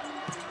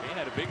 Payne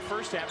had a big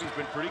first half. He's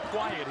been pretty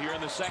quiet here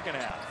in the second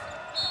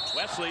half.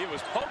 Wesley, it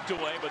was poked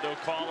away, but they'll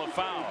call a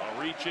foul,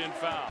 a reach-in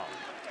foul.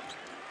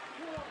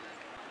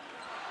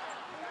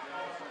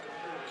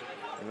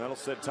 And that'll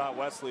send Todd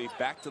Wesley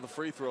back to the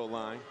free throw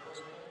line.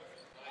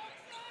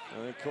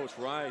 I think Coach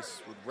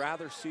Rice would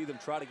rather see them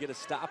try to get a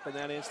stop in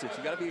that instance.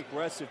 You got to be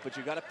aggressive, but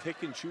you got to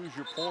pick and choose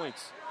your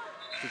points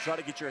to try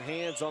to get your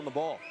hands on the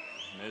ball.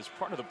 As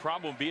part of the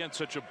problem being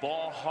such a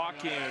ball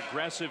hawking,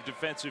 aggressive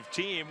defensive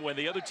team, when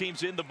the other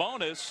team's in the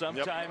bonus,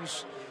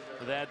 sometimes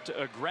that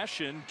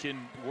aggression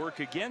can work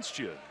against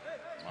you.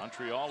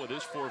 Montreal with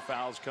his 4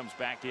 fouls comes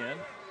back in.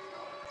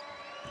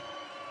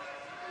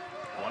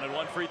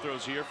 1-and-1 free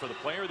throws here for the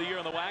player of the year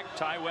in the WAC.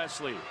 Ty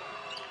Wesley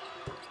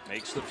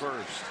makes the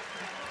first.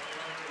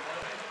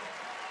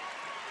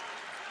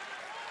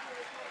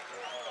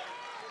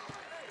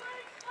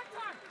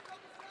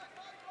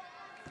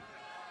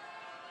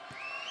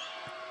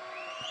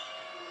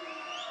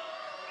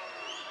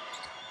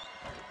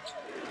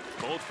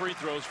 Both free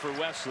throws for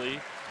Wesley,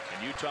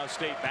 and Utah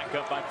State back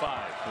up by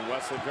 5. And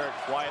Wesley very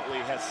quietly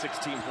has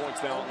 16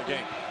 points now in the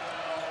game.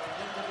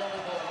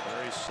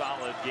 Very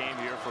solid game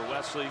here for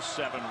Wesley.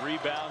 7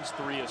 rebounds,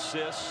 3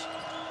 assists.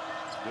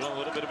 Doing a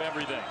little bit of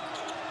everything.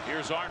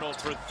 Here's Arnold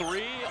for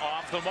 3,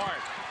 off the mark.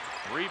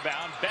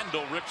 Rebound,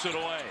 Bendel rips it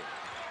away.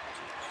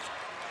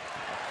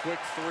 A quick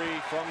 3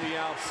 from the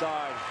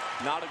outside.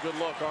 Not a good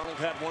look. Arnold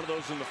had one of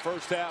those in the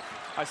first half.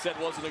 I said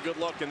wasn't a good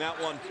look, and that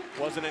one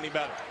wasn't any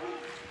better.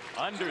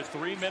 Under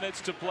 3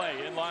 minutes to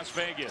play in Las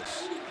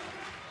Vegas.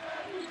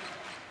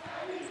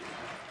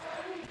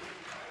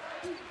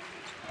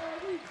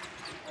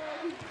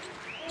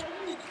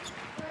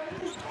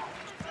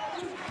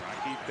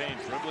 Brockheath Payne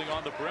dribbling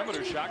on the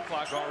perimeter. Shot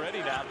clock already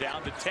now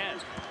down to 10.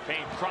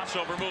 Payne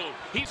crossover move.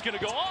 He's going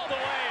to go all the way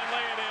and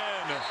lay it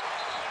in.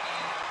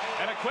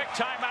 And a quick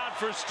timeout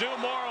for Stu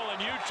Morrill and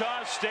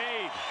Utah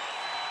State.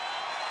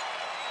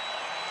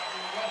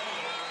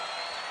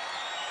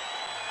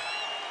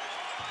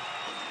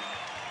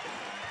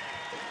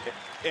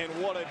 And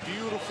what a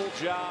beautiful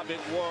job it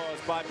was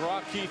by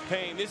Brockheath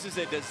Payne. This is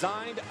a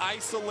designed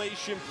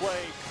isolation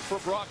play for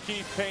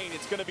Brockheath Payne.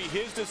 It's going to be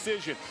his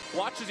decision.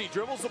 Watch as he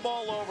dribbles the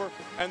ball over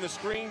and the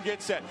screen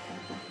gets set.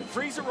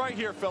 Freeze it right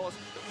here, fellas.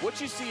 What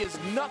you see is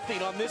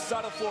nothing on this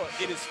side of the floor.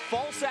 It is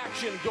false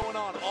action going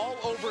on all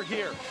over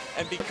here.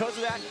 And because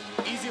of that,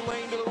 easy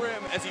lane to the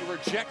rim as he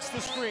rejects the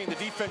screen. The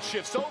defense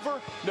shifts over.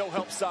 No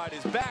help side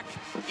is back.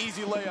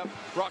 Easy layup,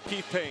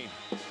 Brockheath Payne.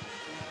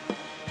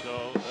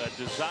 So a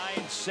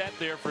design set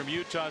there from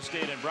Utah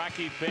State, and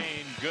Brockheath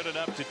Payne good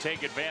enough to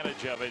take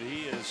advantage of it.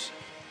 He is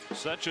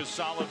such a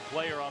solid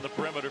player on the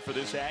perimeter for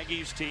this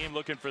Aggies team,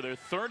 looking for their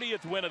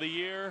 30th win of the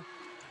year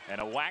and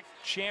a WAC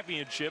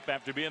championship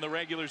after being the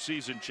regular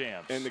season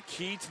champs. And the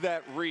key to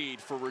that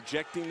read for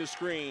rejecting the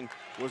screen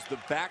was the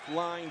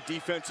backline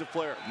defensive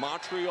player.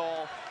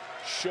 Montreal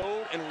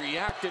showed and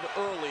reacted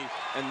early,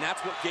 and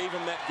that's what gave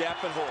him that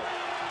gap and hole.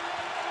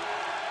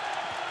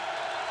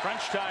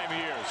 Crunch time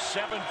here.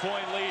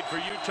 7-point lead for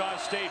Utah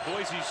State.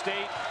 Boise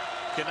State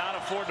cannot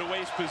afford to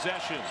waste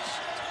possessions.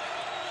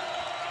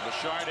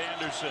 Lashard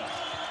Anderson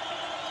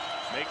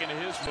making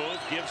his move,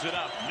 gives it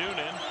up.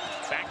 Noonan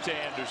back to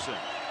Anderson.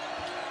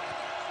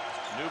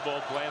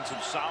 Newbold playing some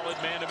solid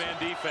man-to-man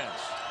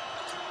defense.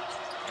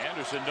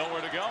 Anderson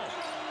nowhere to go.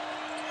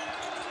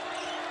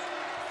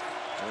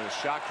 And the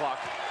shot clock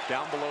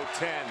down below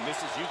 10.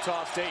 This is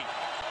Utah State.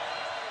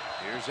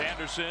 Here's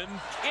Anderson,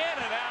 in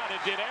and out.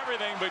 It did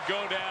everything but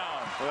go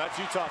down. Well, that's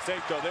Utah State,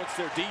 though. That's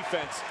their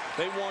defense.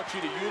 They want you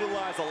to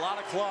utilize a lot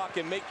of clock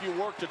and make you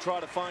work to try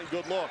to find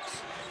good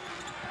looks.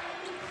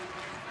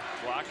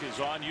 Clock is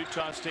on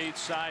Utah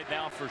State's side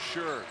now for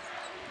sure.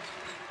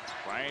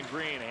 Brian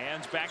Green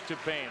hands back to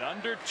Payne.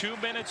 Under 2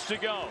 minutes to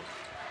go.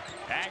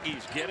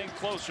 Aggies getting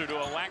closer to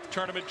a WAC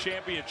tournament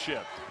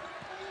championship.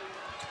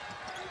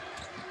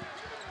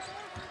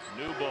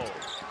 Newbold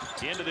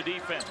into the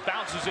defense,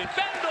 bounces it,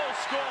 Bendel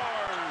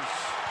scores!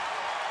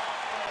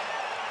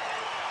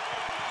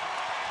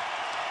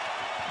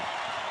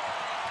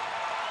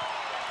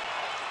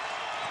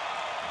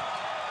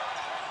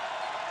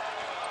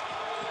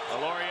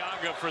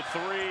 Loriaga for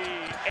three,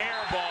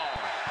 air ball.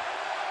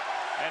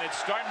 And it's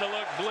starting to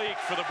look bleak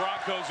for the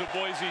Broncos of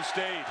Boise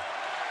State.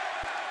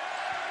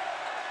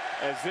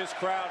 As this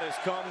crowd has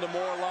come to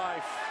more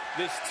life,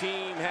 this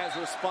team has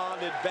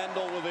responded.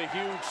 Bendel with a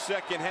huge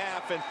second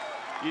half, and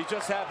you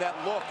just have that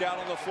look out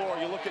on the floor.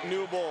 You look at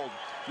Newbold,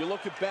 you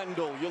look at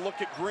Bendel, you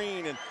look at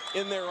Green, and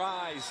in their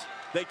eyes,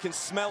 they can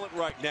smell it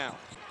right now.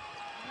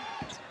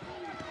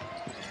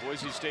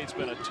 Boise State's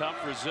been a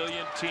tough,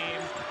 resilient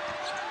team.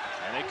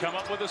 And they come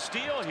up with a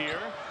steal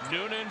here.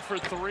 Noonan for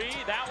three.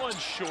 That one's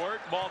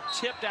short. Ball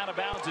tipped out of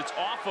bounds. It's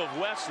off of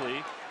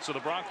Wesley, so the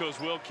Broncos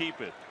will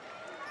keep it.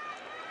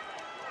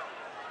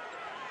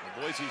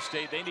 Boise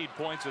State, they need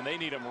points, and they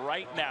need them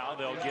right now.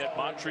 They'll get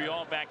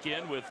Montreal back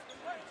in with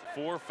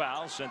 4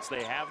 fouls since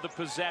they have the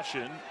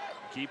possession.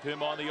 Keep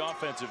him on the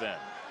offensive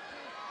end.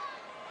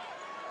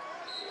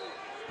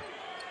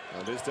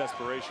 Well, this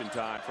desperation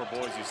time for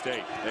Boise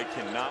State. They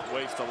cannot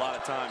waste a lot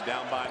of time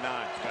down by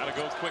 9. Got to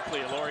go quickly.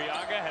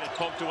 Loriaga had it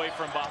poked away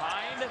from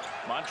behind.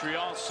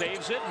 Montreal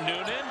saves it.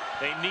 Noonan,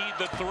 they need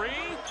the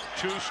three.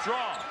 Too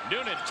strong.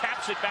 Noonan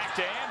taps it back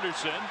to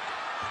Anderson.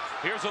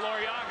 Here's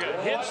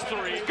Loriaga. Hits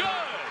three. Good.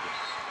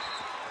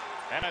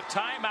 And a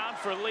timeout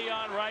for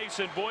Leon Rice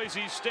and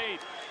Boise State.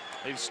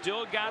 They've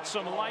still got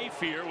some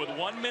life here with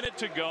 1 minute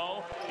to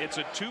go. It's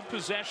a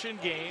 2-possession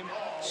game.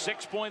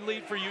 6-point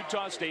lead for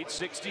Utah State,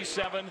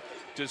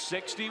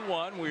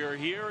 67-61. We are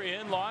here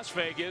in Las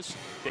Vegas.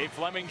 Dave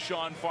Fleming,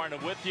 Sean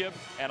Farnham with you,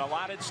 and a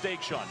lot at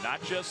stake, Sean.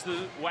 Not just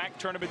the WAC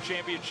tournament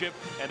championship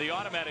and the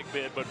automatic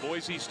bid, but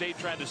Boise State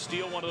trying to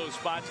steal one of those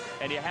spots.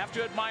 And you have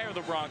to admire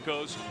the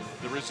Broncos,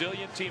 the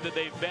resilient team that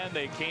they've been.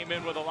 They came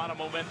in with a lot of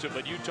momentum,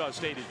 but Utah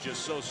State is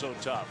just so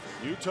tough.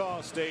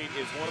 Utah State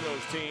is one of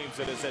those teams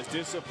that is as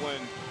disciplined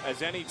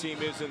as any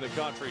team is in the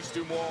country.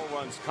 Stu Morrill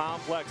runs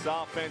complex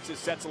offenses,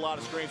 sets a lot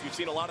of screens. We've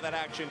seen a lot of that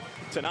action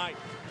tonight.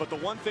 But the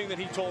one thing that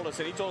he told us,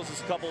 and he told us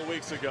this a couple of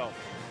weeks ago,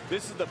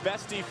 this is the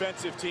best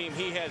defensive team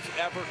he has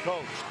ever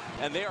coached.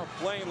 And they are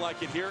playing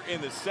like it here in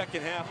the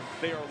second half.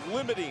 They are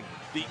limiting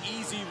the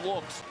easy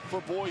looks for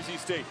Boise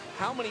State.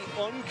 How many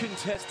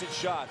uncontested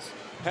shots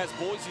has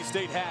Boise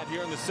State had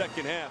here in the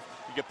second half?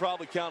 You could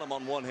probably count them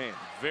on one hand.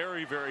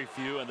 Very, very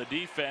few. And the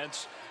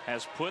defense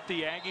has put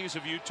the Aggies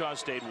of Utah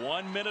State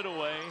 1 minute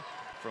away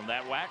from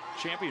that WAC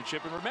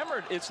championship. And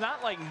remember, it's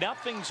not like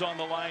nothing's on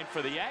the line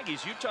for the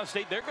Aggies. Utah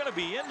State, they're going to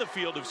be in the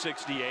field of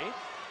 68.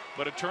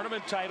 But a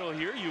tournament title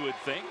here, you would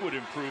think, would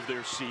improve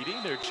their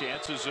seeding, their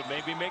chances of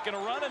maybe making a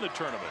run in the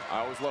tournament.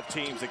 I always love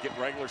teams that get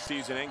regular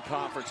season and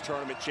conference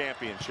tournament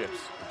championships.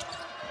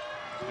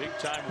 Big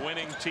time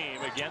winning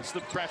team against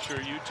the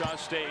pressure, Utah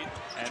State.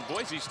 And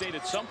Boise State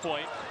at some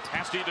point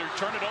has to either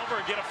turn it over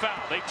or get a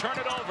foul. They turn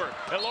it over.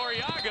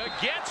 Loriaga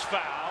gets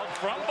fouled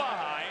from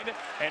behind,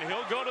 and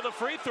he'll go to the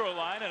free throw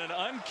line. And an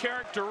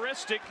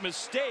uncharacteristic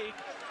mistake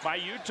by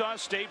Utah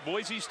State.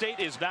 Boise State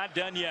is not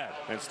done yet.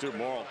 And Stu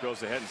Morrill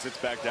goes ahead and sits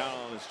back down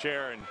on his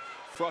chair in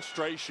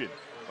frustration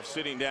of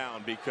sitting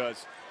down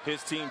because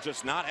his team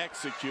just not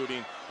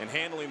executing and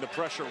handling the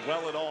pressure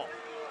well at all.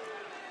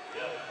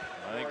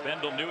 I think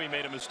Bendel knew he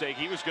made a mistake.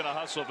 He was going to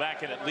hustle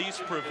back and at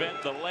least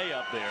prevent the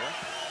layup there.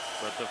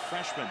 But the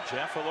freshman,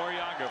 Jeff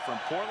Loriaga from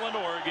Portland,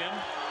 Oregon,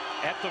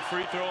 at the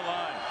free throw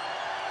line.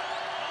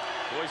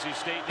 Boise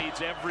State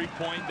needs every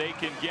point they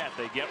can get.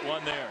 They get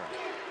one there.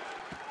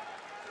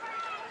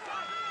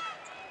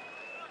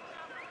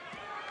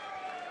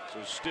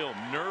 So still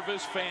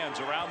nervous fans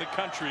around the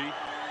country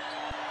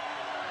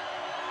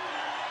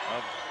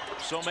of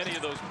so many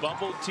of those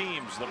bubble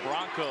teams. The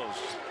Broncos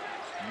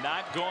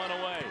not going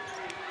away.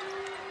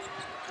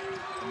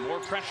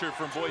 More pressure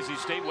from Boise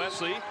State.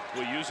 Wesley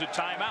will use a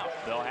timeout.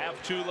 They'll have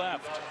 2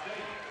 left.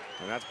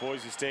 And that's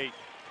Boise State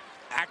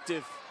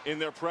active in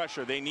their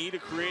pressure. They need to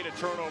create a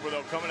turnover,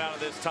 though, coming out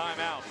of this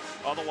timeout.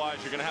 Otherwise,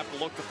 you're going to have to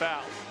look to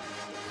foul.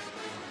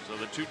 So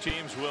the two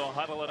teams will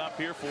huddle it up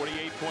here.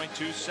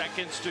 48.2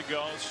 seconds to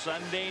go.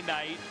 Sunday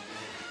night.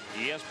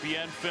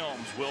 ESPN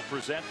Films will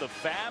present the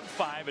Fab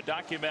Five, a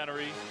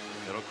documentary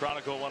that'll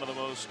chronicle one of the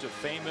most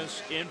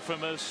famous,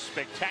 infamous,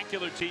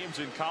 spectacular teams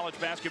in college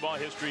basketball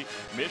history,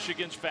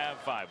 Michigan's Fab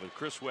Five, with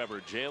Chris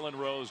Webber, Jalen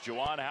Rose,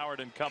 Juwan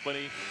Howard and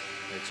company.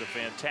 It's a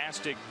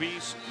fantastic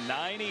piece.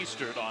 9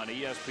 Eastern on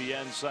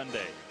ESPN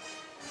Sunday.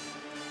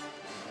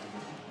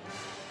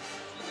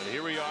 And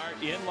here we are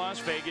in Las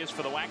Vegas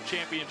for the WAC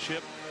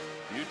championship.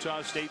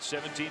 Utah State,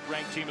 17th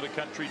ranked team of the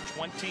country,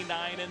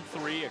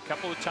 29-3. A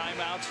couple of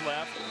timeouts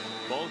left.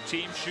 Both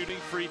teams shooting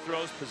free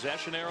throws.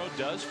 Possession arrow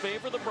does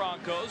favor the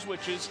Broncos,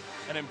 which is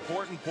an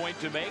important point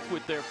to make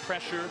with their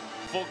pressure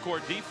full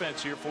court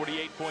defense here.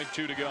 48.2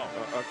 to go.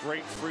 A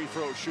great free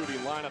throw shooting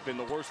lineup, and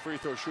the worst free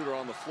throw shooter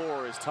on the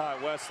floor is Ty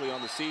Wesley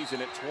on the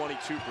season at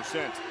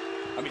 22%.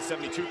 I mean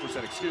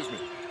 72%, excuse me.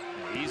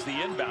 He's the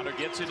inbounder,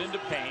 gets it into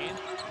Payne.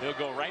 He'll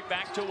go right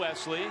back to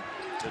Wesley.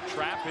 The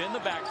trap in the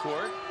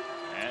backcourt.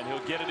 And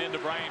he'll get it into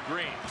Brian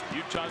Green.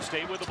 Utah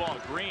State with the ball.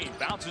 Green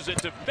bounces it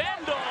to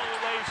Bendel,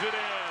 lays it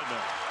in.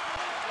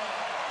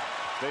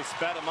 They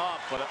sped him up,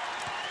 but a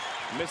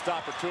missed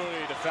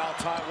opportunity to foul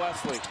Ty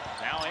Wesley.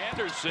 Now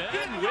Anderson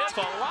with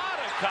a lot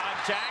of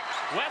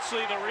contact.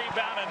 Wesley the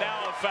rebound, and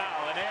now a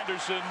foul. And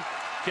Anderson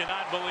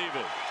cannot believe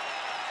it.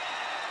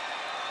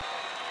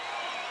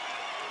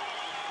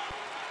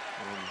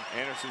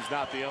 And Anderson's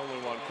not the only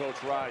one.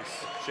 Coach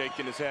Rice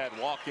shaking his head,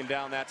 walking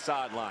down that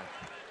sideline.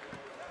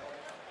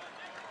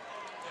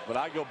 But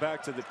I go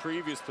back to the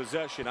previous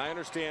possession. I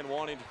understand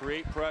wanting to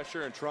create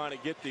pressure and trying to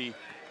get the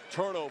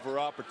turnover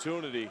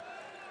opportunity.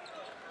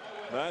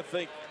 But I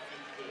think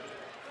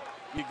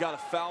you got to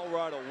foul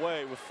right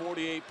away with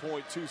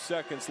 48.2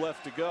 seconds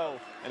left to go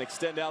and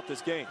extend out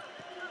this game.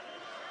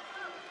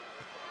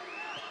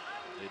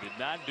 They did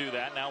not do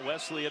that. Now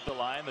Wesley at the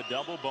line, the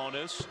double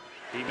bonus.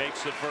 He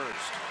makes the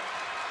first.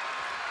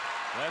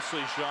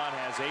 Wesley Shawn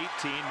has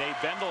 18. Nate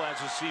Bendel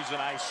has a season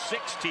high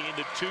 16.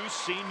 The two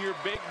senior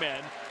big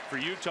men for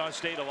Utah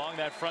State along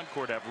that front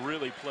court have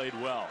really played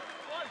well.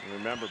 And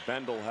remember,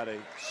 Bendel had a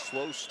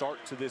slow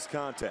start to this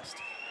contest.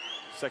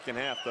 Second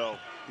half, though,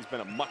 he's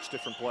been a much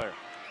different player.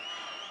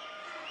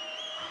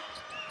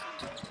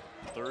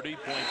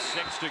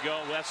 30.6 to go.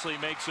 Wesley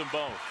makes them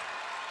both.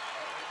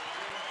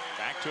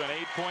 Back to an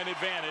 8-point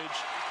advantage.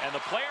 And the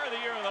player of the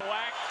year of the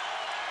WAC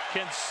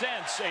can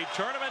sense a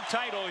tournament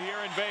title here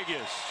in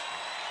Vegas.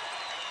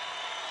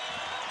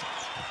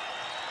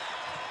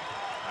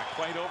 Not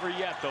quite over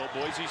yet, though.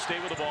 Boise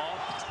State with the ball.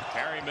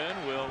 Harriman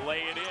will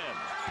lay it in.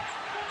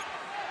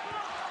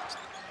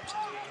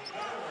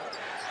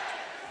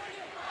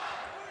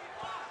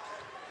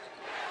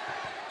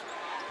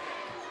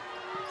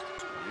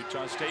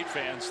 Utah State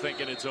fans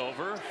thinking it's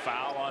over.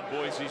 Foul on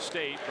Boise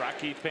State. Brock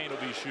Payne will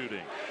be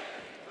shooting.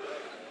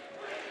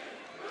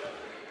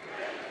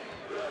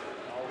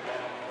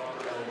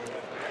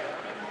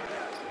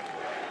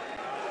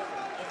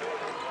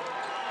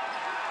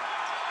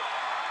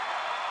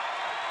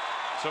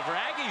 So for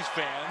Aggies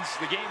fans,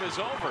 the game is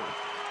over.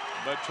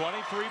 But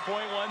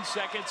 23.1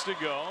 seconds to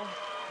go.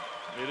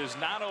 It is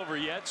not over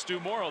yet. Stu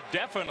Morrill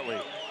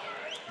definitely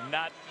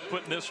not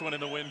putting this one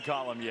in the win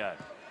column yet.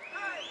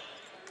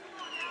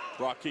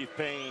 Brock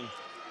Payne,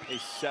 a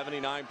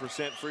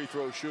 79% free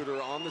throw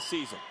shooter on the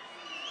season.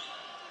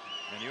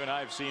 And you and I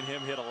have seen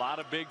him hit a lot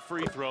of big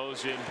free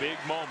throws in big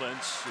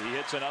moments. He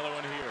hits another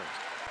one here.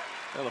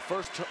 Now the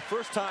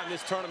first time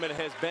this tournament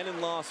has been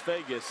in Las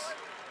Vegas,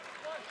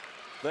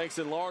 thanks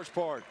in large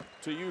part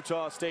to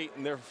Utah State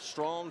and their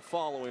strong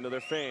following of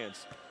their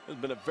fans. It's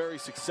been a very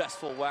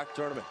successful WAC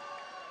tournament.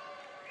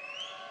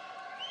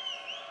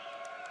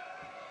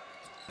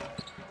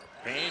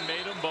 Payne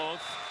made them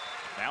both.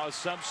 Now a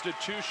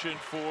substitution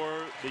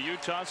for the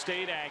Utah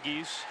State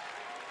Aggies.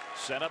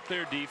 Set up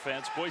their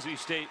defense. Boise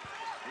State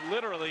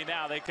literally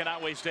now they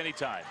cannot waste any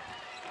time.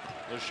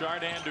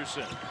 Lashard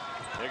Anderson.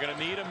 They're going to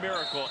need a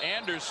miracle.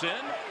 Anderson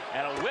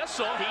and a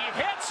whistle.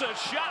 He hits a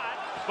shot,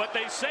 but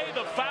they say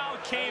the foul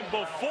came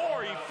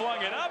before he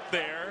flung it up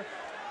there.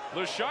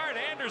 Lashard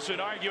Anderson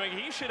arguing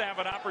he should have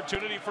an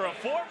opportunity for a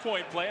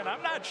 4-point play, and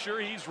I'm not sure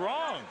he's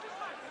wrong.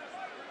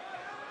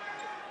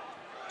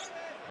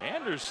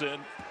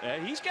 Anderson,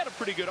 he's got a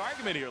pretty good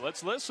argument here.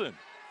 Let's listen.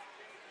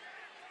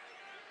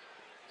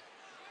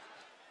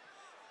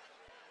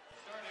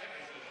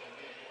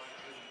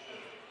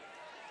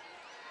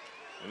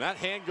 And that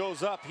hand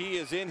goes up. He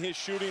is in his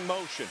shooting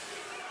motion.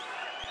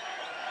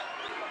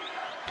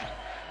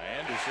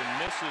 Anderson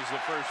misses the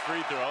first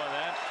free throw, and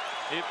that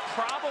it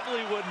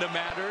probably wouldn't have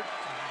mattered,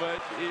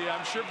 but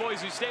I'm sure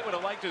Boise State would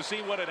have liked to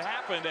see what had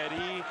happened had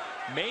he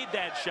made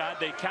that shot.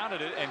 They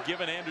counted it and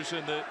given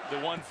Anderson the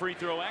one free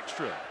throw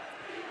extra.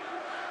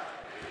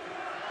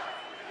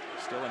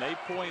 Still an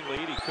 8-point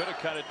lead. He could have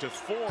cut it to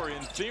 4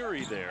 in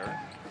theory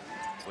there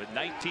with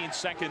 19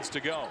 seconds to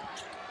go.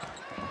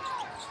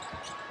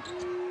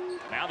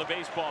 Now the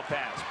baseball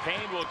pass.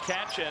 Payne will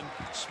catch and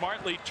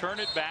smartly turn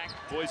it back.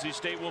 Boise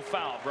State will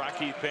foul Brock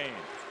Payne.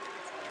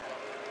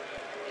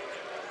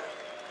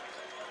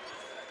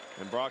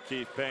 And Brock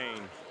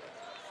Payne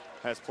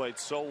has played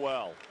so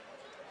well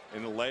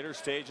in the later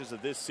stages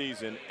of this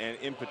season, and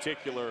in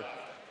particular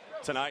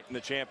tonight in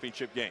the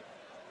championship game.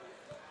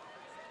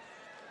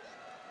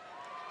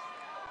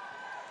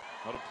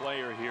 What a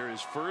player here.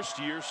 His first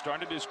year,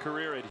 started his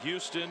career at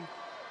Houston,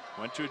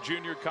 went to a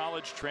junior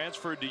college,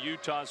 transferred to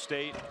Utah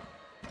State.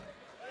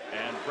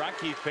 And Brock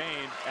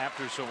Payne,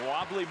 after some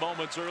wobbly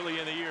moments early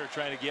in the year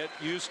trying to get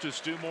used to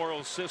Stu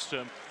Morrill's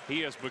system,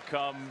 he has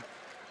become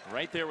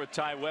right there with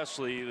Ty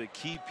Wesley, the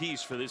key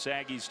piece for this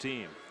Aggies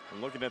team.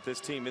 And looking at this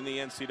team in the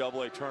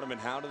NCAA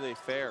tournament, how do they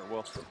fare?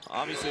 Well,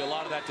 obviously a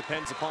lot of that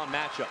depends upon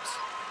matchups.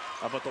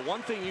 But the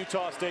one thing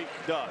Utah State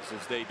does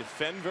is they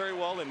defend very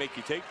well. They make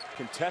you take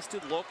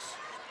contested looks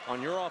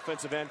on your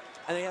offensive end,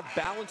 and they have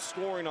balanced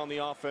scoring on the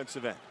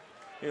offensive end.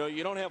 You know,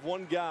 you don't have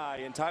one guy,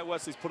 and Ty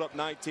Wesley's put up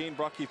 19.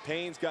 Brock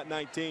Payne's got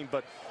 19,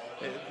 but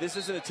This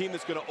isn't a team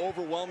that's going to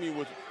overwhelm you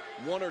with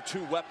one or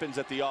two weapons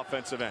at the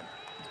offensive end.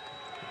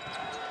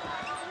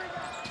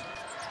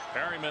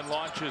 Perryman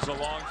launches a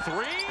long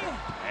three,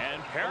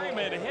 and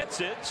Perryman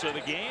hits it, so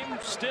the game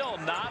still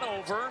not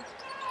over.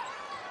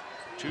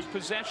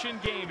 Two-possession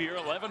game here,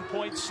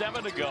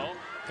 11.7 to go.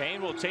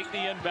 Payne will take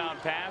the inbound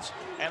pass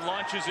and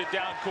launches it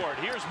down court.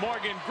 Here's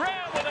Morgan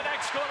Graham with an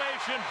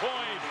exclamation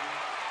point.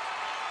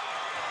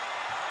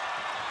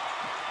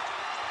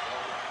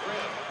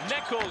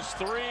 Nichols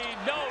three,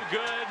 no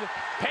good.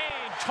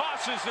 Payne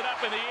tosses it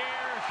up in the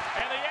air,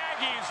 and the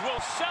Aggies will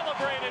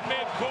celebrate at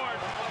midcourt.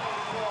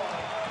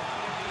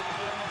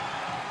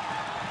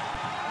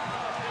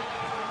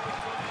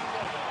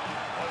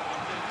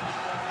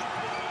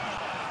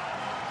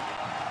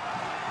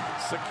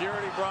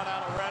 Security brought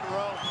out a red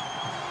rope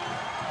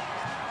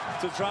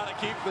to try to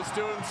keep the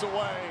students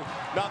away.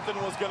 Nothing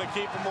was going to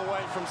keep them away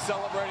from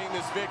celebrating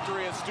this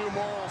victory as Stu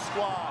Morrill's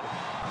squad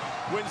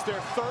wins their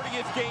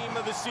 30th game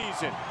of the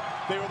season.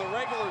 They were the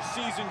regular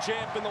season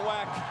champ in the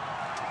WAC.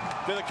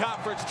 They're the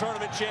conference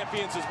tournament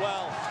champions as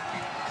well.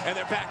 And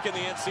they're back in the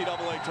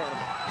NCAA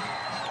tournament.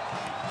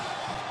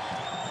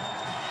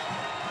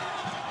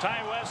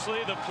 Ty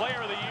Wesley, the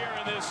player of the year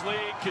in this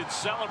league, could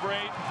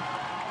celebrate.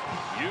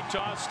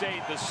 Utah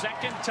State, the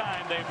second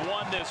time they've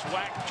won this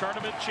WAC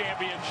tournament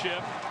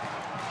championship.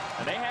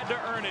 And they had to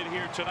earn it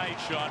here tonight,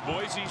 Sean.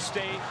 Boise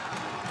State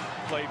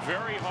played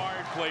very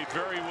hard, played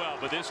very well,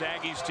 but this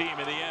Aggies team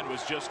in the end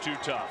was just too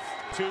tough.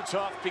 Too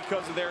tough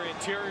because of their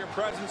interior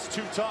presence,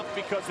 too tough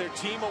because their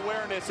team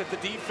awareness at the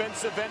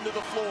defensive end of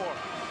the floor.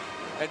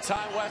 And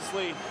Ty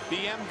Wesley, the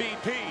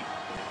MVP,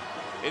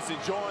 is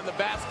enjoying the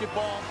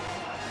basketball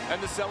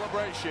and the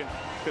celebration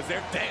because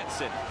they're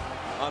dancing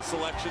on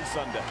Selection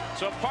Sunday.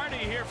 So party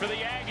here for the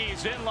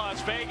Aggies in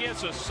Las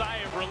Vegas. A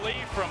sigh of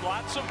relief from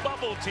lots of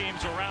bubble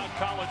teams around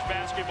college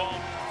basketball.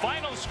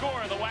 Final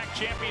score of the WAC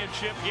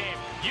championship game: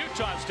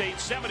 Utah State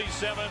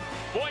 77,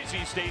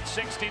 Boise State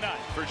 69.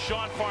 For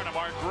Sean Farnham,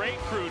 our great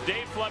crew,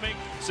 Dave Fleming,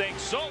 saying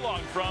so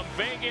long from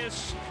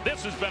Vegas.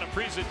 This has been a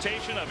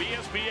presentation of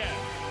ESPN,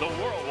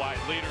 the worldwide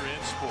leader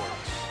in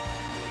sports.